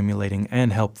very stimulating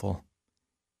and helpful.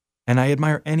 And I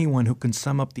admire anyone who can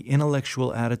sum up the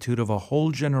intellectual attitude of a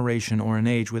whole generation or an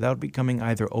age without becoming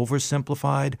either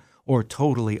oversimplified or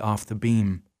totally off the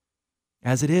beam.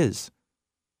 As it is,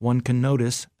 one can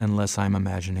notice, unless I'm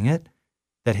imagining it,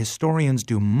 that historians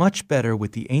do much better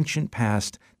with the ancient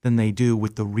past than they do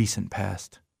with the recent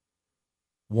past.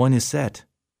 One is set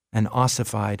and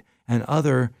ossified, and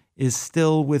other is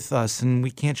still with us and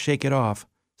we can't shake it off,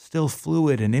 still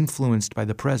fluid and influenced by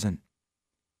the present.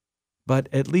 But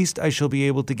at least I shall be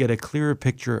able to get a clearer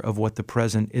picture of what the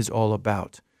present is all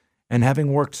about, and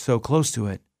having worked so close to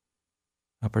it,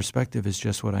 a perspective is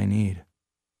just what I need.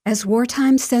 As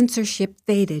wartime censorship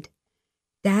faded,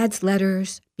 Dad's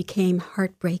letters became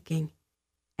heartbreaking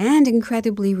and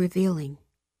incredibly revealing.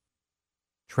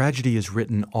 Tragedy is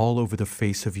written all over the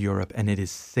face of Europe, and it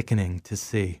is sickening to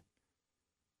see.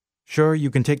 Sure, you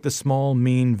can take the small,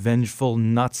 mean, vengeful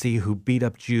Nazi who beat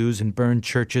up Jews and burned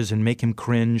churches and make him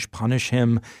cringe, punish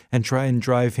him, and try and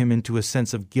drive him into a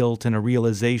sense of guilt and a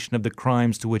realization of the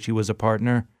crimes to which he was a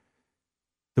partner.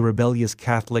 The rebellious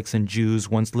Catholics and Jews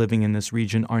once living in this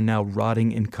region are now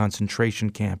rotting in concentration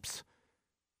camps.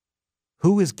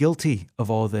 Who is guilty of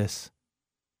all this?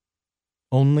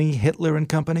 Only Hitler and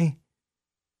company?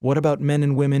 What about men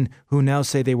and women who now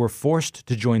say they were forced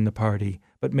to join the party,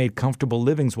 but made comfortable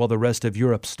livings while the rest of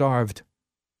Europe starved?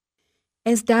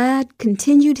 As Dad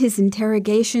continued his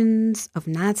interrogations of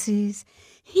Nazis,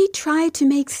 he tried to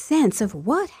make sense of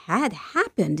what had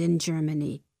happened in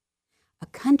Germany, a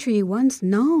country once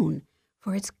known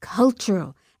for its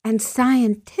cultural and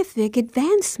scientific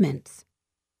advancements.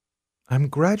 I'm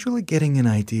gradually getting an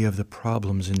idea of the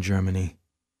problems in Germany.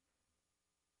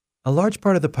 A large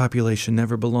part of the population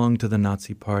never belonged to the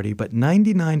Nazi Party, but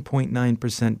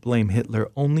 99.9% blame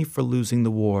Hitler only for losing the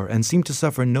war and seem to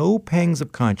suffer no pangs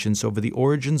of conscience over the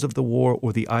origins of the war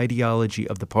or the ideology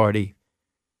of the party.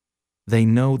 They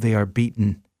know they are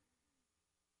beaten.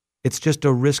 It's just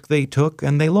a risk they took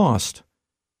and they lost.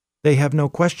 They have no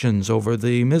questions over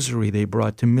the misery they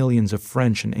brought to millions of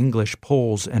French and English,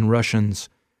 Poles, and Russians.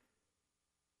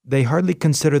 They hardly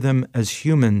consider them as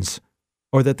humans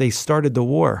or that they started the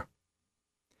war.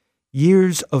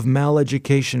 Years of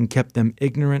maleducation kept them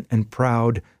ignorant and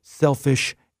proud,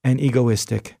 selfish and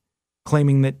egoistic,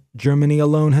 claiming that Germany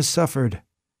alone has suffered.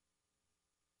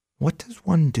 What does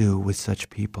one do with such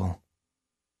people?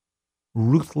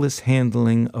 Ruthless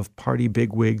handling of party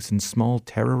bigwigs and small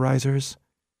terrorizers?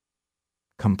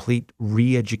 Complete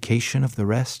re-education of the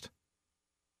rest?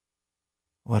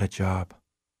 What a job.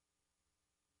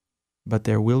 But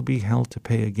there will be hell to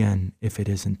pay again if it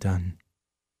isn't done.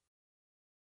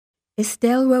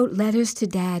 Estelle wrote letters to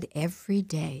Dad every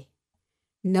day.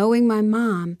 Knowing my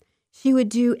mom, she would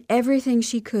do everything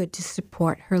she could to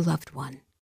support her loved one.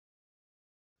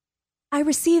 I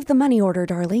received the money order,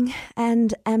 darling,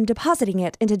 and am depositing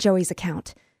it into Joey's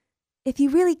account. If you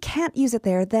really can't use it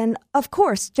there, then, of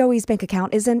course, Joey's bank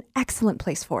account is an excellent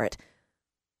place for it.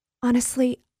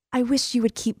 Honestly, I wish you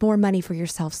would keep more money for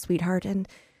yourself, sweetheart, and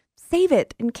save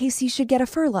it in case you should get a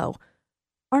furlough.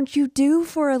 Aren't you due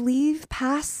for a leave,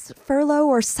 pass, furlough,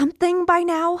 or something by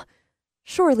now?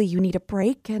 Surely you need a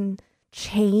break and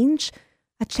change,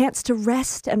 a chance to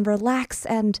rest and relax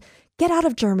and get out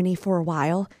of Germany for a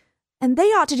while, and they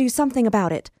ought to do something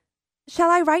about it. Shall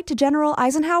I write to General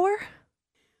Eisenhower?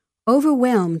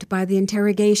 Overwhelmed by the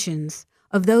interrogations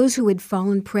of those who had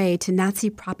fallen prey to Nazi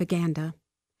propaganda,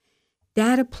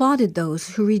 Dad applauded those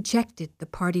who rejected the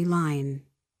party line.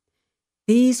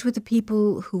 These were the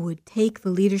people who would take the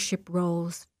leadership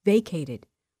roles vacated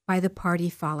by the party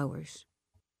followers.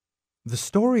 The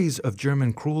stories of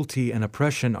German cruelty and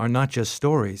oppression are not just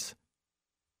stories.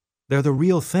 They're the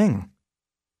real thing.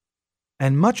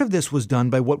 And much of this was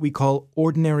done by what we call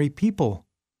ordinary people.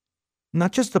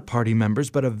 Not just the party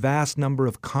members, but a vast number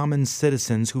of common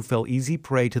citizens who fell easy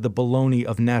prey to the baloney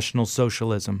of National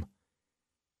Socialism.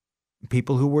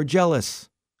 People who were jealous,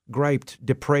 griped,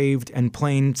 depraved, and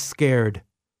plain scared.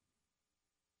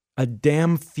 A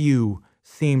damn few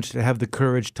seemed to have the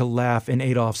courage to laugh in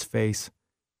Adolf's face.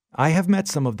 I have met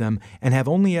some of them and have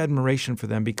only admiration for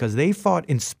them because they fought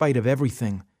in spite of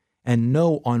everything and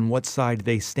know on what side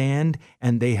they stand,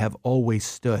 and they have always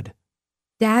stood.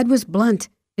 Dad was blunt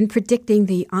in predicting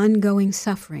the ongoing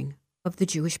suffering of the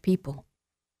Jewish people.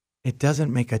 It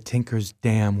doesn't make a tinker's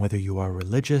dam whether you are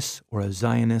religious or a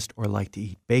Zionist or like to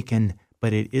eat bacon,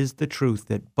 but it is the truth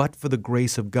that but for the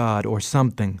grace of God or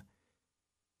something,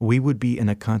 we would be in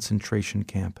a concentration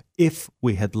camp if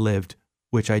we had lived,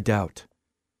 which I doubt.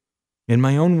 In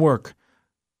my own work,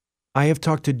 I have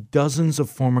talked to dozens of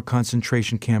former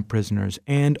concentration camp prisoners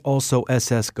and also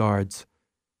SS guards.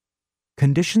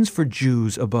 Conditions for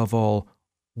Jews, above all,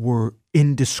 were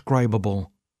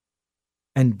indescribable.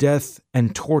 And death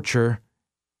and torture,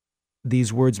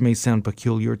 these words may sound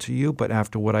peculiar to you, but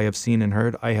after what I have seen and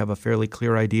heard, I have a fairly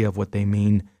clear idea of what they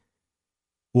mean,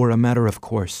 were a matter of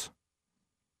course.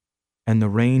 And the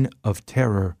reign of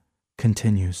terror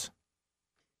continues.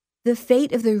 The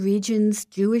fate of the region's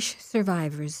Jewish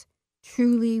survivors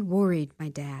truly worried my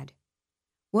dad.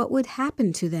 What would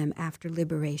happen to them after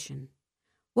liberation?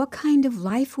 What kind of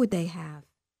life would they have?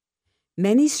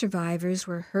 Many survivors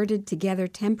were herded together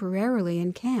temporarily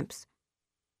in camps.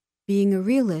 Being a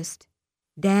realist,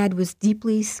 Dad was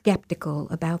deeply skeptical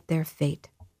about their fate.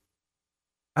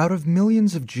 Out of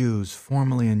millions of Jews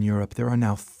formerly in Europe, there are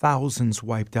now thousands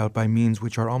wiped out by means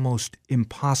which are almost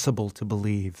impossible to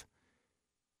believe.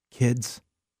 Kids,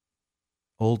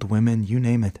 old women, you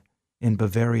name it, in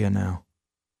Bavaria now.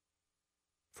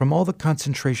 From all the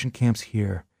concentration camps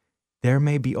here, there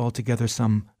may be altogether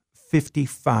some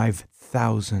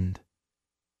 55,000.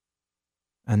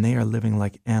 And they are living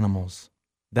like animals.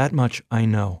 That much I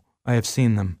know. I have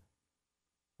seen them.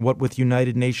 What with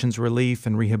United Nations relief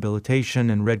and rehabilitation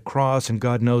and Red Cross and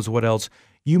God knows what else,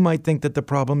 you might think that the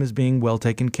problem is being well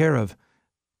taken care of.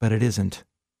 But it isn't.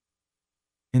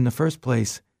 In the first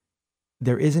place,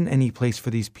 there isn't any place for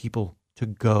these people to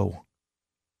go.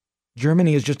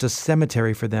 Germany is just a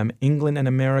cemetery for them. England and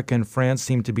America and France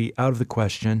seem to be out of the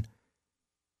question.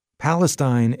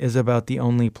 Palestine is about the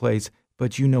only place,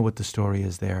 but you know what the story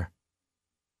is there.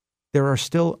 There are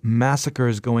still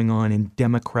massacres going on in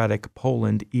democratic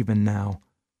Poland even now.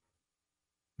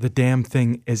 The damn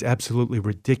thing is absolutely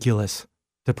ridiculous,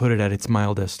 to put it at its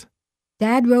mildest.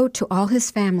 Dad wrote to all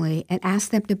his family and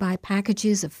asked them to buy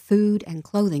packages of food and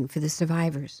clothing for the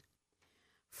survivors.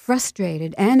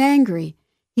 Frustrated and angry,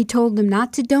 he told them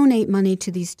not to donate money to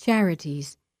these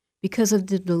charities because of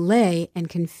the delay and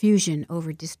confusion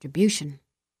over distribution.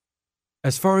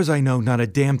 As far as I know, not a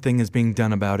damn thing is being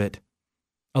done about it.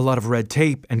 A lot of red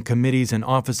tape and committees and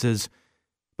offices.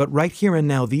 But right here and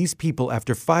now, these people,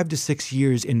 after 5 to 6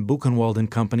 years in Buchenwald and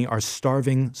Company, are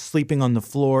starving, sleeping on the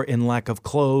floor in lack of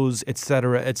clothes,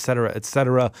 etc., etc.,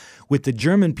 etc., with the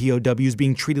German POWs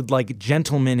being treated like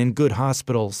gentlemen in good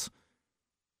hospitals.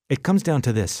 It comes down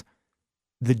to this.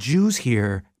 The Jews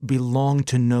here belong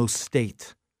to no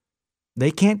state.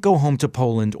 They can't go home to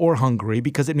Poland or Hungary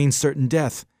because it means certain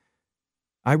death.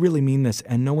 I really mean this,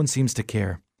 and no one seems to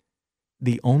care.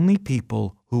 The only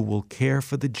people who will care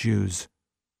for the Jews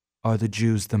are the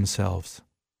Jews themselves.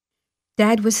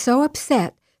 Dad was so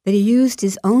upset that he used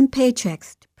his own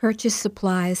paychecks to purchase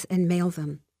supplies and mail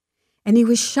them. And he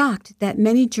was shocked that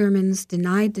many Germans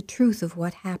denied the truth of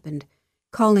what happened,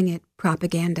 calling it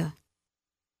propaganda.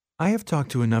 I have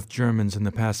talked to enough Germans in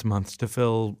the past months to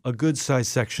fill a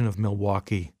good-sized section of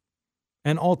Milwaukee.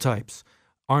 And all types,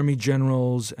 Army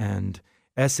generals and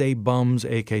SA bums,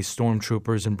 aka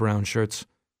stormtroopers in brown shirts,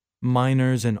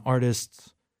 miners and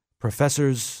artists,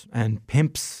 professors and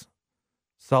pimps,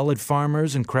 solid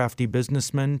farmers and crafty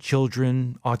businessmen,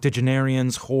 children,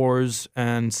 octogenarians, whores,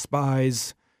 and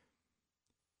spies.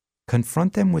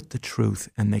 Confront them with the truth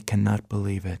and they cannot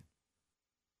believe it.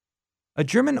 A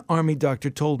German army doctor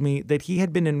told me that he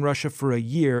had been in Russia for a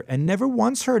year and never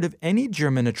once heard of any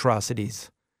German atrocities.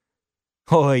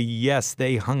 Oh, yes,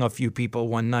 they hung a few people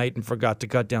one night and forgot to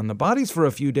cut down the bodies for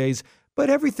a few days, but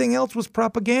everything else was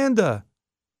propaganda.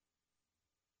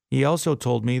 He also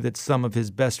told me that some of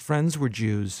his best friends were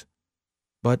Jews,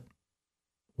 but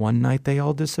one night they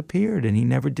all disappeared and he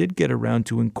never did get around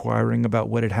to inquiring about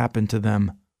what had happened to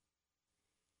them.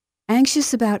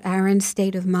 Anxious about Aaron's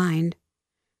state of mind,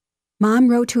 Mom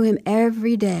wrote to him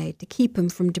every day to keep him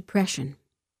from depression.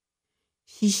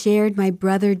 She shared my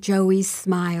brother Joey's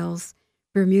smiles,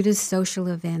 Bermuda's social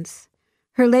events,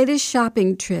 her latest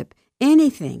shopping trip,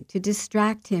 anything to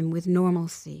distract him with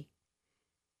normalcy.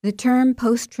 The term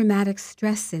post-traumatic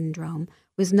stress syndrome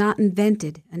was not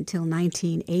invented until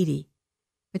 1980,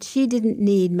 but she didn't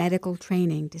need medical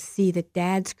training to see that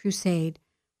Dad's crusade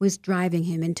was driving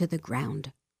him into the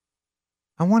ground.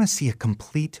 I want to see a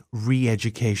complete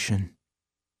re-education.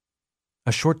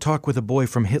 A short talk with a boy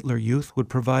from Hitler Youth would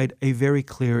provide a very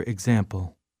clear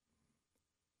example.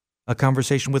 A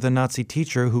conversation with a Nazi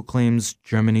teacher who claims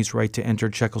Germany's right to enter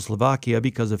Czechoslovakia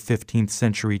because of 15th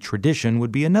century tradition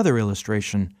would be another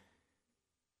illustration.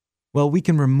 Well, we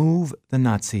can remove the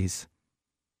Nazis,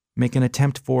 make an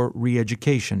attempt for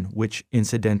re-education, which,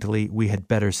 incidentally, we had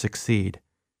better succeed.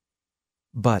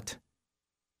 But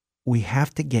we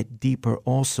have to get deeper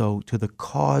also to the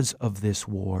cause of this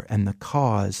war and the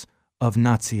cause of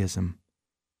Nazism.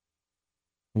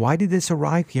 Why did this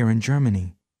arrive here in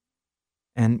Germany?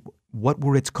 And what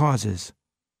were its causes?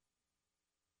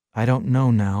 I don't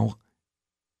know now,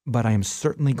 but I am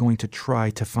certainly going to try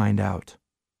to find out.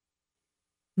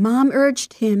 Mom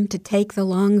urged him to take the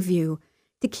long view,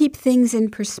 to keep things in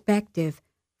perspective,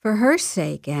 for her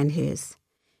sake and his.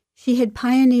 She had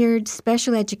pioneered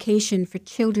special education for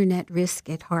children at risk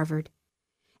at Harvard,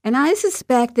 and I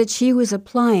suspect that she was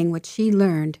applying what she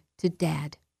learned to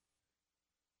Dad.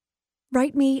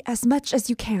 Write me as much as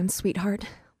you can, sweetheart,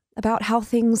 about how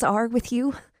things are with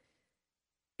you.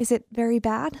 Is it very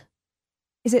bad?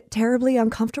 Is it terribly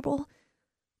uncomfortable?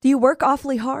 Do you work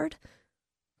awfully hard?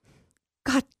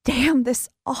 God damn this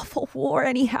awful war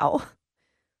anyhow.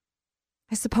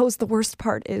 I suppose the worst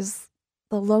part is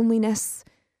the loneliness,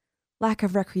 lack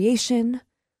of recreation,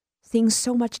 seeing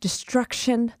so much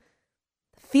destruction,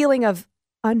 the feeling of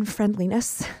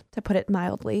unfriendliness, to put it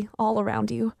mildly, all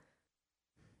around you.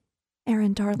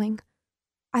 Aaron, darling,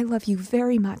 I love you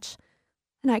very much,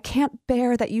 and I can't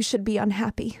bear that you should be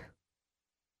unhappy.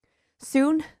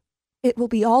 Soon, it will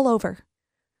be all over,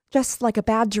 just like a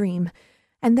bad dream,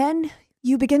 and then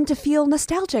you begin to feel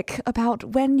nostalgic about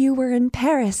when you were in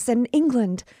Paris and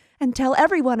England, and tell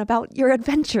everyone about your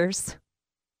adventures.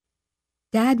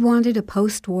 Dad wanted a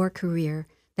post-war career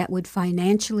that would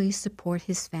financially support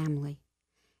his family,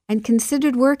 and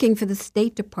considered working for the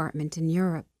State Department in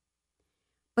Europe.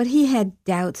 But he had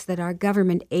doubts that our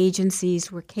government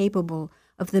agencies were capable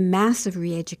of the massive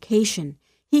re-education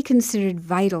he considered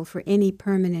vital for any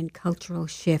permanent cultural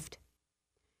shift.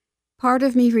 Part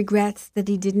of me regrets that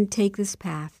he didn't take this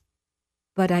path,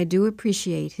 but I do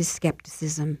appreciate his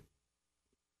skepticism.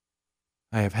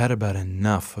 I have had about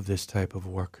enough of this type of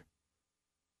work,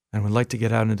 and would like to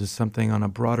get out into something on a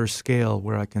broader scale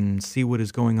where I can see what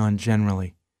is going on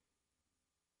generally.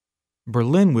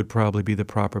 Berlin would probably be the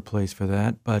proper place for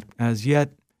that, but as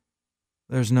yet,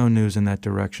 there's no news in that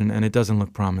direction, and it doesn't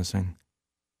look promising.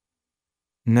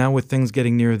 Now, with things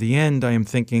getting near the end, I am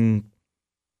thinking,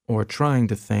 or trying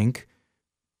to think,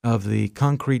 of the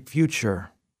concrete future.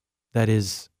 That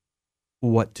is,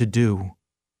 what to do.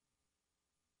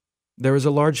 There is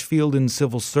a large field in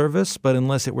civil service, but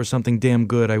unless it were something damn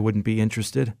good, I wouldn't be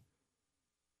interested.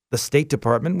 The State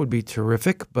Department would be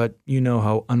terrific, but you know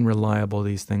how unreliable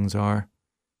these things are.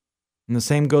 And the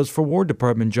same goes for War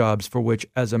Department jobs, for which,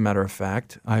 as a matter of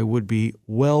fact, I would be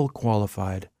well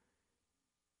qualified.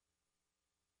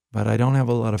 But I don't have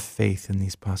a lot of faith in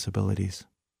these possibilities.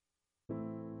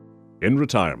 In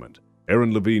retirement,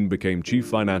 Aaron Levine became Chief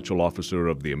Financial Officer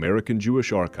of the American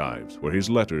Jewish Archives, where his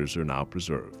letters are now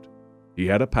preserved. He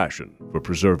had a passion for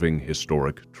preserving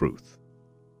historic truth.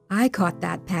 I caught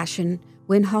that passion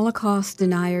when Holocaust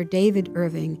denier David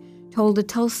Irving told a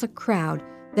Tulsa crowd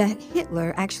that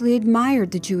Hitler actually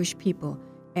admired the Jewish people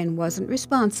and wasn't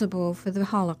responsible for the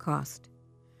Holocaust.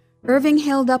 Irving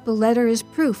held up a letter as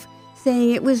proof,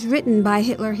 saying it was written by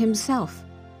Hitler himself,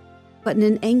 but in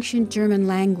an ancient German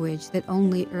language that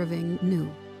only Irving knew.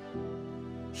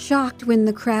 Shocked when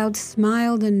the crowd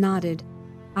smiled and nodded,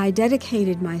 I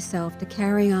dedicated myself to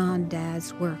carrying on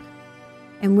Dad's work.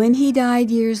 And when he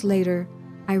died years later,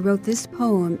 I wrote this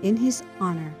poem in his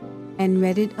honor and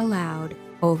read it aloud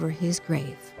over his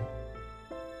grave.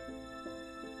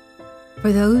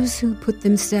 For those who put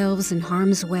themselves in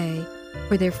harm's way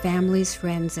for their families,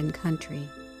 friends, and country.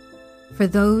 For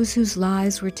those whose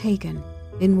lives were taken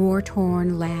in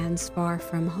war-torn lands far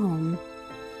from home.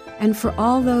 And for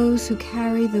all those who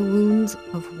carry the wounds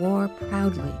of war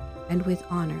proudly and with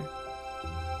honor.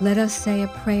 Let us say a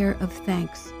prayer of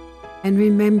thanks and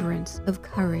remembrance of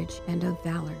courage and of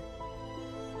valor.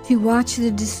 To watch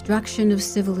the destruction of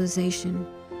civilization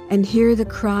and hear the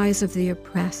cries of the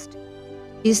oppressed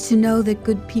is to know that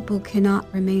good people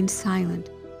cannot remain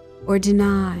silent or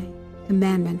deny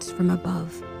commandments from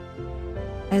above.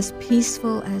 As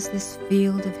peaceful as this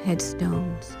field of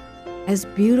headstones, as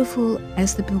beautiful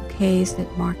as the bouquets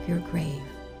that mark your grave,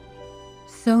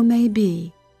 so may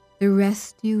be the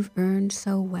rest you've earned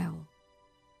so well.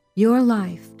 Your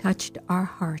life touched our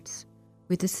hearts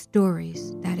with the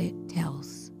stories that it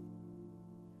tells.